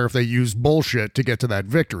don't care if they use bullshit to get to that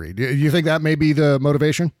victory. Do you think that may be the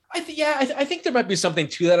motivation? I think there might be something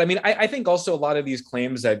to that. I mean, I think also a lot of these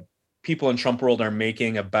claims that people in Trump world are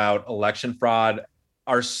making about election fraud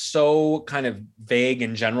are so kind of vague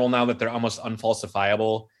in general now that they're almost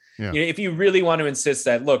unfalsifiable. Yeah. If you really want to insist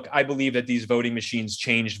that, look, I believe that these voting machines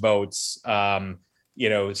changed votes.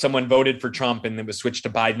 Someone voted for Trump and then was switched to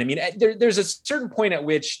Biden. I mean, there's a certain point at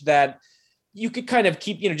which that you could kind of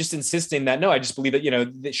keep, just insisting that, no, I just believe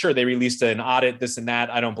that, sure, they released an audit, this and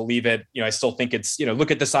that. I don't believe it. I still think it's,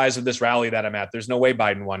 look at the size of this rally that I'm at. There's no way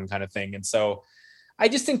Biden won, kind of thing. And so I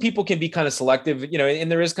just think people can be kind of selective,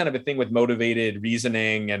 and there is kind of a thing with motivated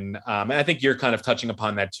reasoning. And I think you're kind of touching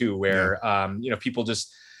upon that too, where, people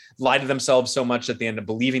just lie to themselves so much that they end up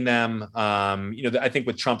believing them. I think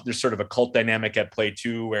with Trump, there's sort of a cult dynamic at play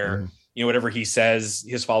too, where, whatever he says,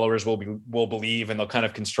 his followers will believe, and they'll kind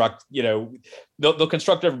of construct, they'll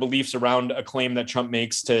construct their beliefs around a claim that Trump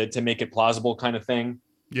makes to make it plausible, kind of thing.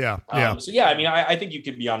 Yeah. I think you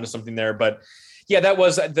could be onto something there, but yeah, that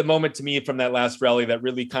was the moment to me from that last rally that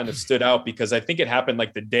really kind of stood out, because I think it happened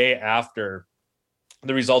like the day after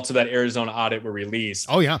the results of that Arizona audit were released.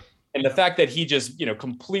 Oh yeah. And the fact that he just,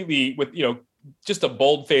 completely with, just a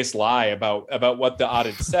bold-faced lie about what the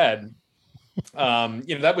audit said,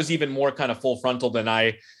 that was even more kind of full frontal than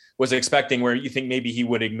I was expecting, where you think maybe he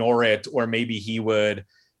would ignore it, or maybe he would,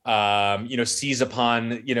 seize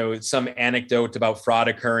upon, some anecdote about fraud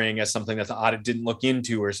occurring as something that the audit didn't look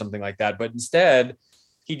into or something like that. But instead,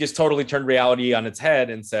 he just totally turned reality on its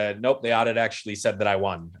head and said, nope, the audit actually said that I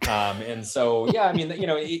won. And so, yeah, I mean,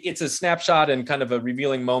 it's a snapshot and kind of a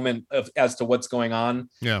revealing moment as to what's going on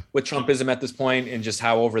with Trumpism at this point, and just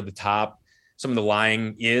how over the top some of the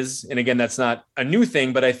lying is. And again, that's not a new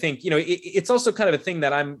thing, but I think, it's also kind of a thing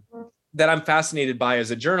that I'm fascinated by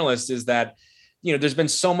as a journalist, is that, there's been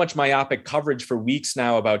so much myopic coverage for weeks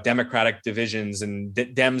now about Democratic divisions and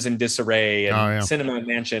Dems in disarray and Sinema and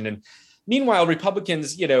Manchin. And meanwhile,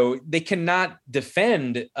 Republicans, they cannot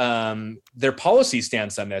defend their policy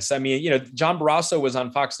stance on this. I mean, John Barrasso was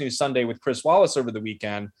on Fox News Sunday with Chris Wallace over the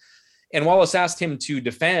weekend, and Wallace asked him to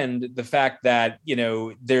defend the fact that,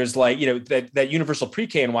 there's that universal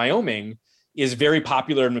pre-K in Wyoming is very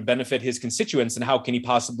popular and would benefit his constituents, and how can he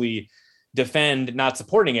possibly defend not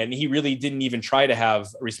supporting it? And he really didn't even try to have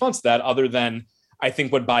a response to that, other than, I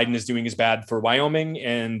think what Biden is doing is bad for Wyoming,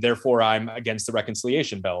 and therefore I'm against the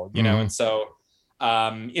reconciliation bill, And so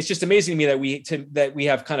it's just amazing to me that we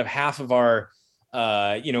have kind of half of our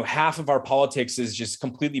politics is just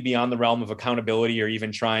completely beyond the realm of accountability, or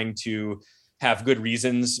even trying to have good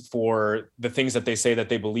reasons for the things that they say that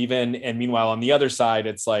they believe in. And meanwhile, on the other side,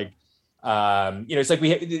 it's like, it's like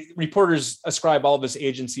reporters ascribe all this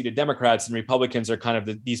agency to Democrats, and Republicans are kind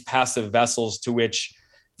of these passive vessels to which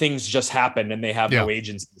things just happen and they have no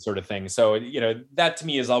agency, sort of thing. So, that to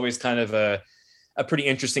me is always kind of a pretty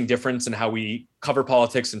interesting difference in how we cover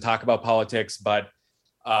politics and talk about politics. But,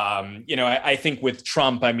 I think with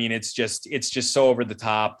Trump, I mean, it's just so over the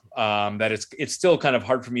top that it's still kind of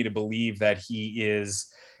hard for me to believe that he is,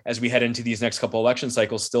 as we head into these next couple election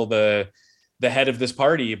cycles, still the head of this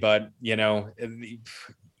party. But,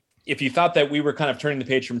 if you thought that we were kind of turning the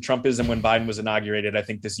page from Trumpism when Biden was inaugurated, I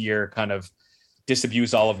think this year kind of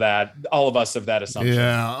disabuse all of us of that assumption.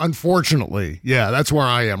 Yeah, unfortunately. Yeah, that's where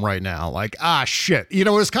I am right now. Like, shit.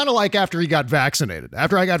 It's kind of like after he got vaccinated.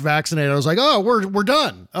 After I got vaccinated, I was like, oh, we're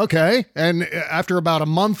done. Okay. And after about a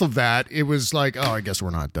month of that, it was like, oh, I guess we're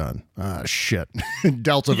not done. Shit.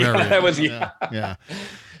 Delta variant. That was, yeah.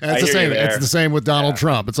 And it's the same. It's the same with Donald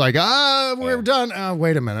Trump. It's like, we're done.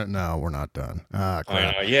 Wait a minute. No, we're not done. Crap.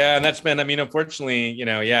 I know. Yeah. And that's been, I mean, unfortunately,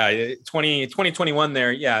 2021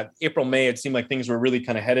 there. Yeah. April, May, it seemed like things were really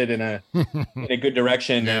kind of headed in a good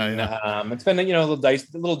direction. It's been, a little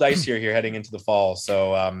dicier here heading into the fall.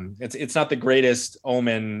 So it's not the greatest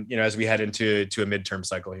omen, as we head into a midterm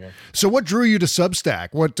cycle here. So what drew you to Substack?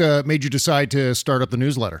 What made you decide to start up the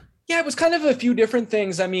newsletter? Yeah, it was kind of a few different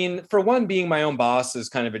things. I mean, for one, being my own boss is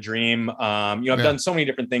kind of a dream. I've done so many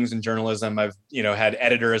different things in journalism. I've, had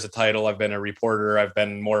editor as a title. I've been a reporter. I've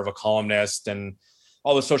been more of a columnist and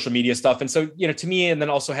all the social media stuff. And so, to me, and then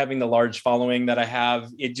also having the large following that I have,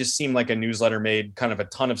 it just seemed like a newsletter made kind of a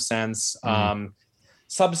ton of sense.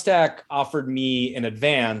 Substack offered me an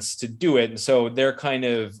advance to do it. And so they're kind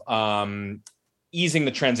of easing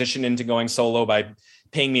the transition into going solo by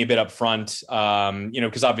paying me a bit up front,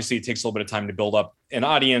 because obviously it takes a little bit of time to build up an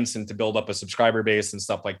audience and to build up a subscriber base and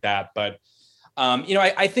stuff like that. But,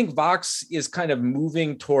 I think Vox is kind of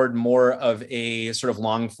moving toward more of a sort of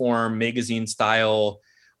long form magazine style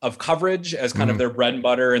of coverage as kind of their bread and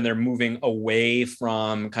butter. And they're moving away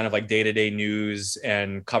from kind of like day-to-day news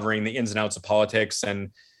and covering the ins and outs of politics. And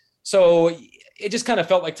so it just kind of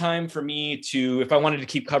felt like time for me to, if I wanted to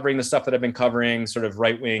keep covering the stuff that I've been covering, sort of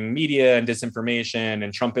right-wing media and disinformation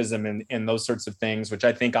and Trumpism and those sorts of things, which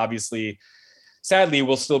I think obviously, sadly,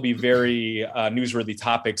 will still be very newsworthy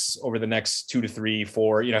topics over the next 2 to 3,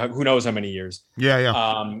 4, who knows how many years.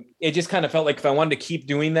 It just kind of felt like if I wanted to keep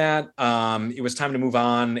doing that, it was time to move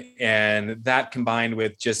on. And that combined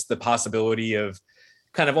with just the possibility of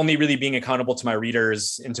kind of only really being accountable to my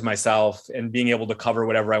readers and to myself and being able to cover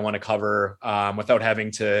whatever I want to cover without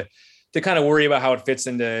having to kind of worry about how it fits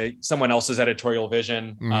into someone else's editorial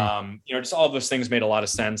vision. Just all of those things made a lot of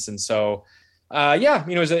sense. And so,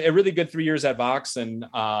 it was a really good 3 years at Vox. And,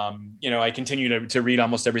 I continue to read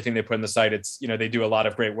almost everything they put on the site. It's, they do a lot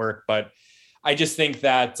of great work, but I just think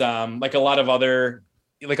that like a lot of other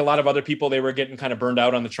people, they were getting kind of burned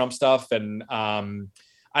out on the Trump stuff. And,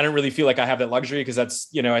 I don't really feel like I have that luxury because that's,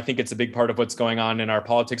 I think it's a big part of what's going on in our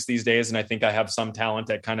politics these days. And I think I have some talent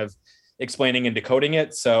at kind of explaining and decoding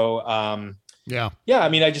it. So, I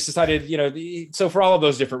just decided, so for all of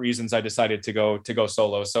those different reasons, I decided to go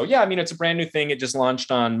solo. So, it's a brand new thing. It just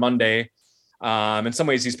launched on Monday. In some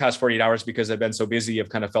ways, these past 48 hours, because I've been so busy, I've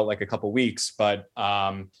kind of felt like a couple weeks, but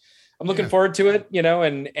I'm looking forward to it,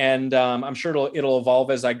 and I'm sure it'll evolve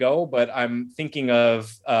as I go, but I'm thinking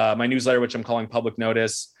of my newsletter, which I'm calling Public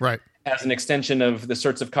Notice, right, as an extension of the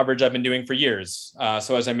sorts of coverage I've been doing for years.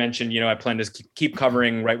 So as I mentioned, I plan to keep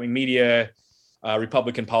covering right-wing media,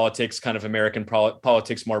 Republican politics, kind of American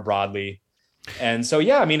politics more broadly. And so,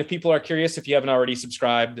 if people are curious, if you haven't already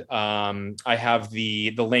subscribed, I have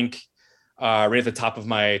the link right at the top of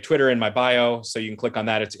my Twitter and my bio. So you can click on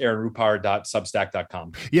that. It's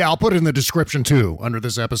aaronrupar.substack.com. Yeah, I'll put it in the description too, under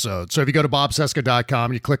this episode. So if you go to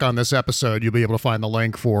bobcesca.com, you click on this episode, you'll be able to find the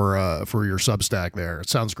link for your Substack there. It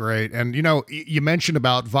sounds great. And, you mentioned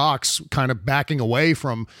about Vox kind of backing away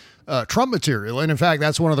from Trump material. And in fact,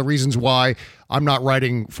 that's one of the reasons why I'm not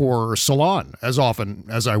writing for Salon as often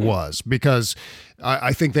as I was, because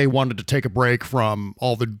I think they wanted to take a break from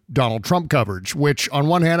all the Donald Trump coverage, which on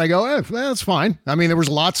one hand I go, that's fine. I mean, there was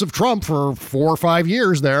lots of Trump for 4 or 5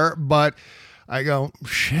 years there, but I go,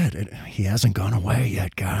 shit, he hasn't gone away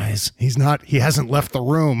yet, guys. He hasn't left the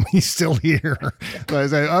room. He's still here. So I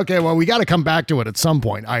say, okay, well, we got to come back to it at some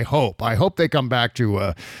point. I hope they come back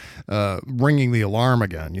to ringing the alarm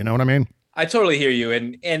again. You know what I mean? I totally hear you.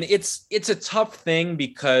 And it's a tough thing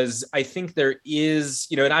because I think there is,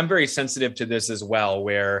 and I'm very sensitive to this as well,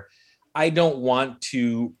 where I don't want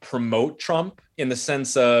to promote Trump in the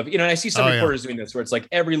sense of, and I see some reporters doing this where it's like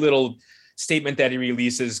every little statement that he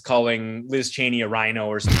releases calling Liz Cheney a rhino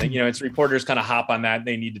or something, it's reporters kind of hop on that.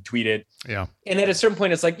 They need to tweet it. Yeah. And at a certain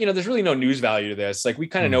point, it's like, there's really no news value to this. Like we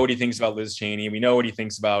kind of know what he thinks about Liz Cheney. We know what he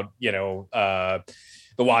thinks about,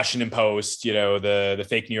 the Washington Post, the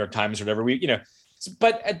fake New York Times or whatever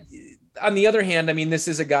but on the other hand, I mean, this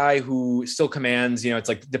is a guy who still commands, it's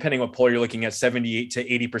like, depending what poll you're looking at, 78 to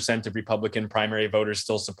 80% of Republican primary voters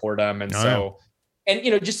still support him. And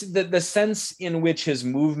just the sense in which his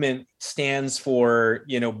movement stands for,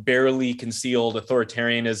 barely concealed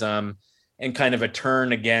authoritarianism and kind of a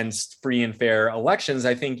turn against free and fair elections,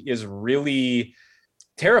 I think is really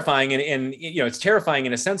terrifying. And it's terrifying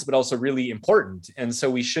in a sense, but also really important. And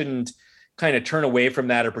so we shouldn't kind of turn away from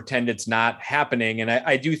that or pretend it's not happening. And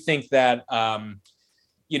I do think that,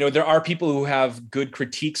 there are people who have good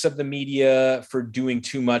critiques of the media for doing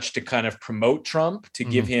too much to kind of promote Trump, to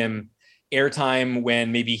give him airtime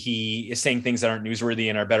when maybe he is saying things that aren't newsworthy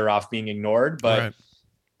and are better off being ignored. But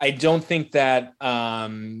I don't think that,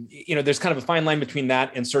 there's kind of a fine line between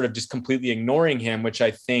that and sort of just completely ignoring him, which I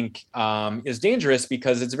think is dangerous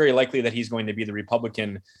because it's very likely that he's going to be the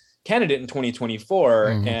Republican candidate in 2024.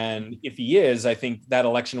 Mhm. And if he is, I think that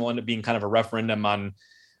election will end up being kind of a referendum on,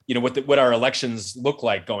 what our elections look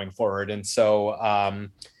like going forward. And so,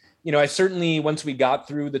 I certainly, once we got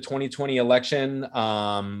through the 2020 election,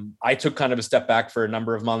 I took kind of a step back for a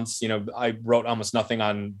number of months. I wrote almost nothing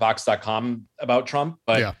on Vox.com about Trump,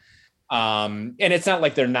 but, Yeah. and it's not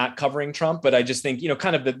like they're not covering Trump, but I just think,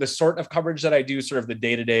 kind of the sort of coverage that I do, sort of the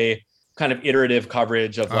day-to-day kind of iterative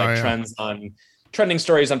coverage of trends on trending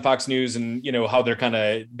stories on Fox News and, how they're kind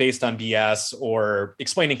of based on BS or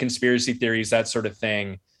explaining conspiracy theories, that sort of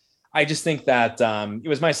thing. I just think that it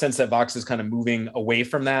was my sense that Vox is kind of moving away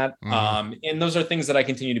from that. And those are things that I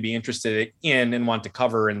continue to be interested in and want to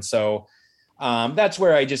cover. And so that's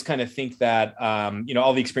where I just kind of think that,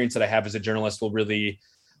 all the experience that I have as a journalist will really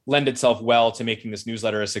lend itself well to making this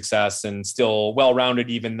newsletter a success and still well-rounded,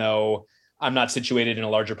 even though I'm not situated in a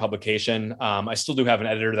larger publication. I still do have an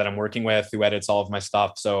editor that I'm working with who edits all of my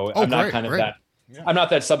stuff. So I'm not kind of that. Yeah. I'm not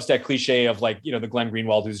that Substack cliche of like, the Glenn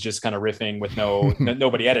Greenwald who's just kind of riffing with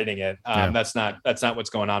nobody editing it. That's not what's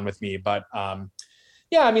going on with me. But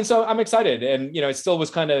so I'm excited, and it's still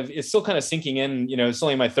kind of sinking in. It's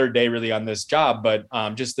only my third day really on this job, but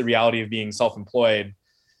just the reality of being self-employed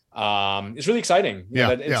is really exciting.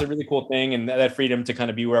 It's a really cool thing, and that freedom to kind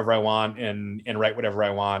of be wherever I want and write whatever I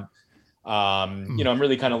want. I'm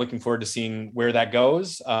really kind of looking forward to seeing where that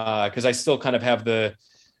goes, because I still kind of have the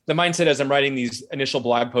mindset as I'm writing these initial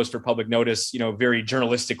blog posts for public notice, very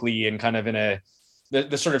journalistically and kind of in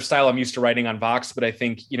the sort of style I'm used to writing on Vox. But I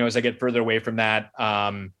think, as I get further away from that,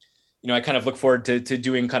 I kind of look forward to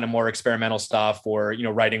doing kind of more experimental stuff or,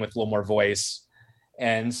 writing with a little more voice.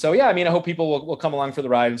 And so, I hope people will come along for the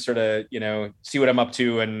ride and sort of, see what I'm up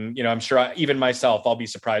to. And, I'm sure even myself, I'll be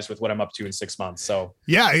surprised with what I'm up to in 6 months. So,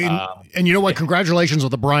 and you know what? Congratulations on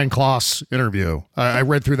the Brian Kloss interview. I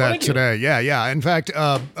read through that today. Yeah. In fact,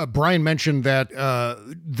 Brian mentioned that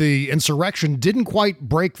the insurrection didn't quite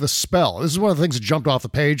break the spell. This is one of the things that jumped off the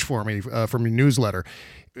page for me from your newsletter.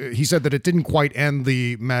 He said that it didn't quite end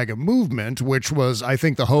the MAGA movement, which was, I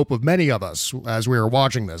think, the hope of many of us as we were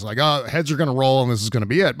watching this. Like, heads are going to roll and this is going to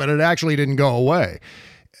be it. But it actually didn't go away.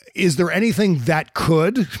 Is there anything that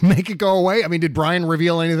could make it go away? I mean, did Brian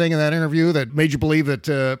reveal anything in that interview that made you believe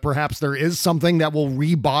that perhaps there is something that will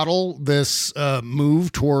rebottle this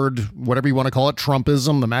move toward whatever you want to call it,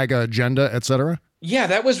 Trumpism, the MAGA agenda, et cetera? Yeah,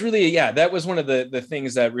 that was one of the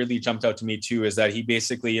things that really jumped out to me too, is that he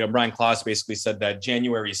basically, Brian Kloss basically said that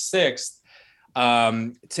January 6th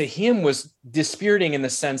to him was dispiriting in the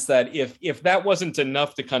sense that if that wasn't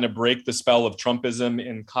enough to kind of break the spell of Trumpism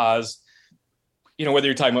and cause, whether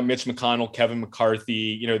you're talking about Mitch McConnell, Kevin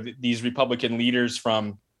McCarthy, these Republican leaders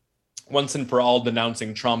from once and for all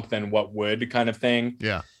denouncing Trump, then what would kind of thing.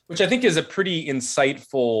 Yeah. Which I think is a pretty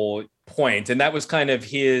insightful point. And that was kind of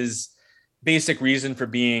his basic reason for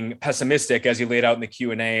being pessimistic, as he laid out in the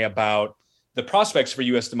Q&A, about the prospects for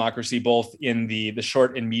U.S. democracy, both in the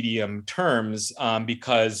short and medium terms,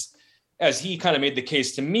 because as he kind of made the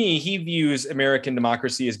case to me, he views American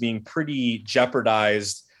democracy as being pretty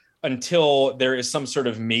jeopardized until there is some sort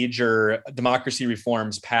of major democracy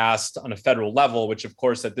reforms passed on a federal level, which of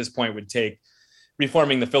course at this point would take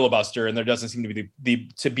reforming the filibuster, and there doesn't seem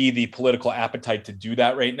to be the political appetite to do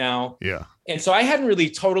that right now. Yeah. And so I hadn't really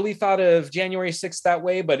totally thought of January 6th that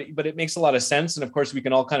way, but it makes a lot of sense. And of course, we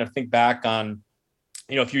can all kind of think back on,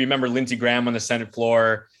 if you remember Lindsey Graham on the Senate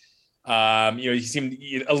floor, he seemed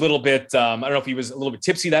a little bit, I don't know if he was a little bit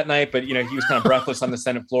tipsy that night, but, he was kind of breathless on the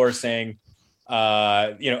Senate floor saying,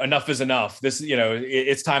 enough is enough. This,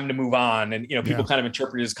 it's time to move on. And, people kind of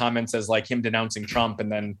interpreted his comments as like him denouncing Trump.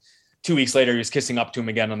 And then 2 weeks later, he was kissing up to him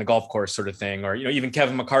again on the golf course sort of thing. Or, even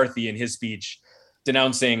Kevin McCarthy in his speech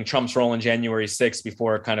denouncing Trump's role in January 6th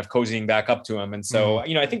before kind of cozying back up to him. And so,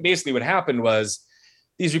 I think basically what happened was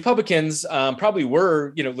these Republicans probably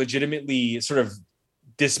were, legitimately sort of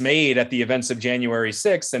dismayed at the events of January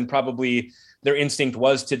 6th. And probably their instinct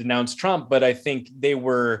was to denounce Trump. But I think they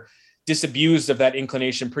were disabused of that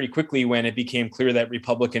inclination pretty quickly when it became clear that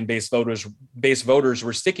Republican-based voters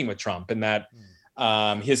were sticking with Trump, and that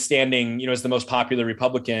his standing, as the most popular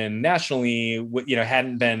Republican nationally,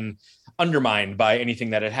 hadn't been undermined by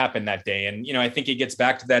anything that had happened that day. And, I think it gets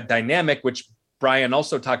back to that dynamic, which Brian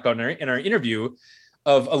also talked about in our interview,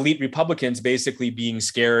 of elite Republicans basically being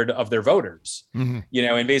scared of their voters, and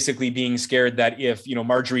basically being scared that if,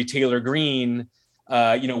 Marjorie Taylor Greene,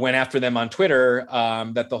 went after them on Twitter,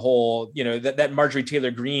 that the whole, that Marjorie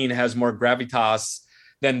Taylor Greene has more gravitas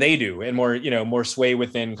than they do, and more sway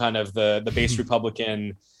within kind of the base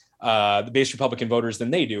Republican voters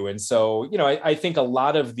than they do. And so, I think a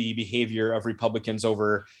lot of the behavior of Republicans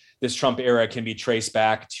over this Trump era can be traced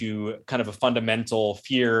back to kind of a fundamental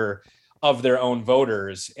fear of their own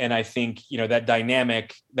voters. And I think, that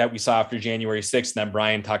dynamic that we saw after January 6th, and that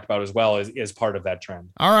Brian talked about as well, is part of that trend.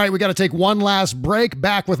 All right, we got to take one last break.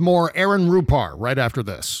 Back with more Aaron Rupar right after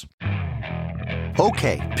this.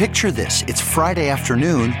 Okay, picture this. It's Friday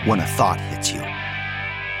afternoon when a thought hits you.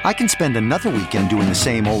 I can spend another weekend doing the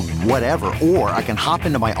same old whatever, or I can hop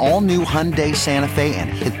into my all-new Hyundai Santa Fe and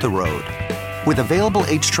hit the road. With available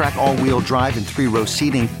H-Track all-wheel drive and 3-row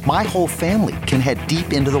seating, my whole family can head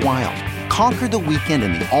deep into the wild. Conquer the weekend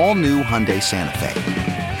in the all-new Hyundai Santa Fe.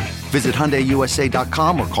 Visit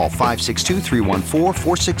HyundaiUSA.com or call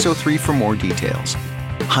 562-314-4603 for more details.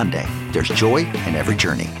 Hyundai, there's joy in every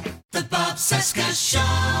journey. The Bob Seska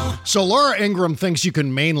Show. So Laura Ingraham thinks you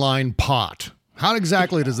can mainline pot. How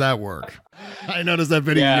exactly does that work? I noticed that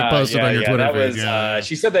video you posted on your Twitter feed.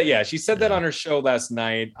 She said that. She said that on her show last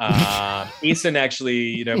night. Asen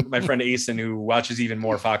actually, my friend Asen, who watches even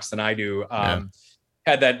more Fox than I do,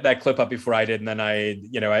 had that clip up before I did, and then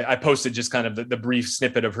I posted just kind of the brief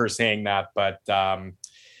snippet of her saying that. But I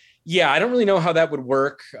don't really know how that would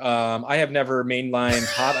work. I have never mainlined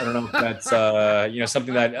pot. I don't know if that's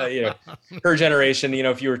something that her generation.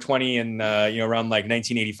 If you were 20 and around like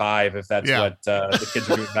 1985, if that's what the kids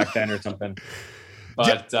were doing back then or something.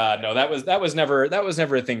 But no, that was never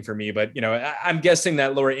a thing for me. But I'm guessing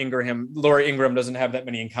that Laura Ingraham doesn't have that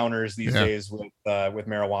many encounters these days with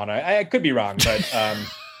marijuana. I could be wrong, but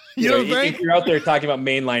if you're out there talking about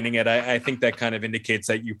mainlining it, I think that kind of indicates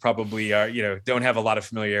that you probably are don't have a lot of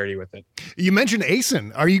familiarity with it. You mentioned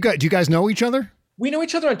Asen. Do you guys know each other? We know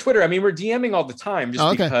each other on Twitter. I mean, we're DMing all the time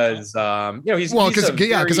just because,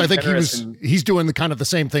 because I think he's doing the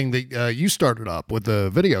same thing that you started up with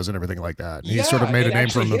the videos and everything like that. And he's sort of made a name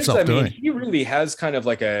for himself doing. He really has kind of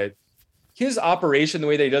like his operation, the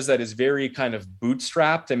way that he does that is very kind of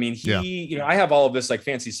bootstrapped. I mean, I have all of this like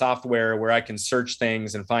fancy software where I can search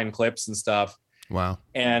things and find clips and stuff. Wow.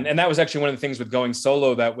 And that was actually one of the things with going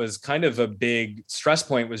solo that was kind of a big stress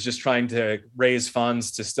point, was just trying to raise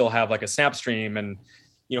funds to still have like a snap stream and,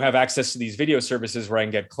 have access to these video services where I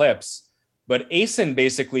can get clips. But Asen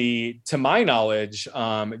basically, to my knowledge,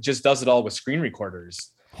 just does it all with screen recorders.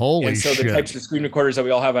 Holy shit. The types of screen recorders that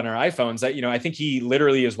we all have on our iPhones, that, I think he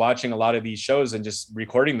literally is watching a lot of these shows and just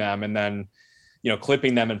recording them and then,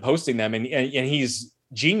 clipping them and posting them. And he's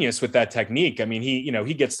genius with that technique. I mean,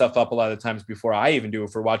 he gets stuff up a lot of the times before I even do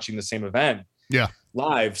if we're watching the same event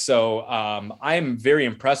live. So I'm very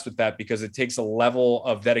impressed with that, because it takes a level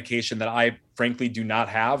of dedication that I frankly do not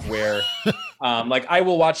have, where like I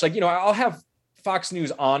will watch, like, I'll have Fox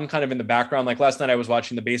News on kind of in the background. Like last night I was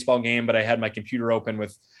watching the baseball game, but I had my computer open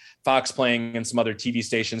with Fox playing and some other TV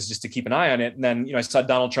stations just to keep an eye on it. And then, I saw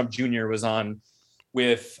Donald Trump Jr. was on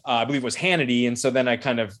with, I believe it was Hannity. And so then I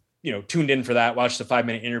kind of, tuned in for that, watched the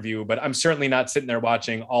 5-minute interview, but I'm certainly not sitting there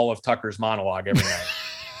watching all of Tucker's monologue every night.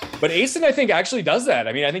 But Asen, I think, actually does that.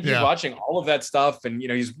 I mean, I think he's watching all of that stuff, and,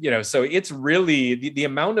 he's, so it's really the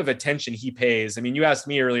amount of attention he pays. I mean, you asked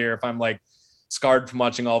me earlier if I'm like scarred from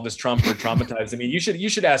watching all of this Trump or traumatized. I mean, you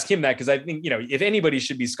should ask him that, because I think, if anybody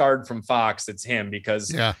should be scarred from Fox, it's him,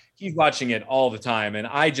 because he's watching it all the time. And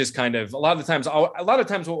I just kind of, a lot of times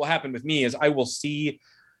what will happen with me is I will see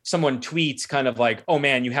someone tweets kind of like, oh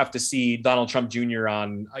man, you have to see Donald Trump Jr.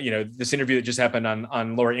 on, this interview that just happened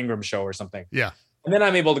on Laura Ingraham's show or something. Yeah. And then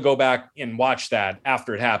I'm able to go back and watch that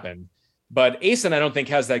after it happened. But Asen, I don't think,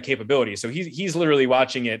 has that capability. So he's literally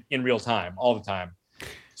watching it in real time all the time.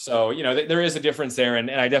 So, there is a difference there. And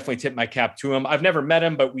I definitely tip my cap to him. I've never met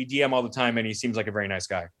him, but we DM all the time, and he seems like a very nice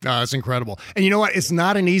guy. That's incredible. And you know what? It's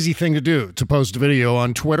not an easy thing to do, to post a video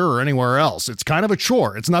on Twitter or anywhere else. It's kind of a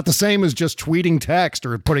chore. It's not the same as just tweeting text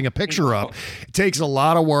or putting a picture up. It takes a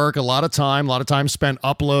lot of work, a lot of time spent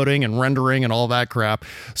uploading and rendering and all that crap.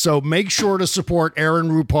 So make sure to support Aaron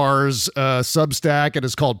Rupar's Substack. It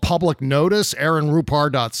is called Public Notice,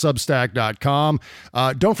 aaronrupar.substack.com.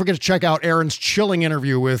 Don't forget to check out Aaron's chilling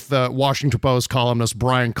interview with Washington Post columnist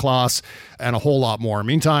Brian Klaas, and a whole lot more.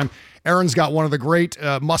 Meantime, Aaron's got one of the great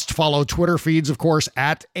must-follow Twitter feeds, of course,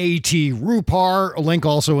 at @Rupar. A link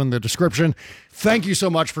also in the description. Thank you so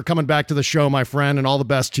much for coming back to the show, my friend, and all the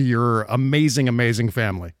best to your amazing, amazing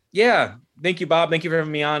family. Yeah. Thank you, Bob. Thank you for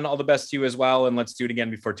having me on. All the best to you as well, and let's do it again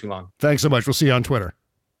before too long. Thanks so much. We'll see you on Twitter.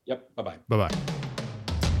 Yep. Bye-bye. Bye-bye.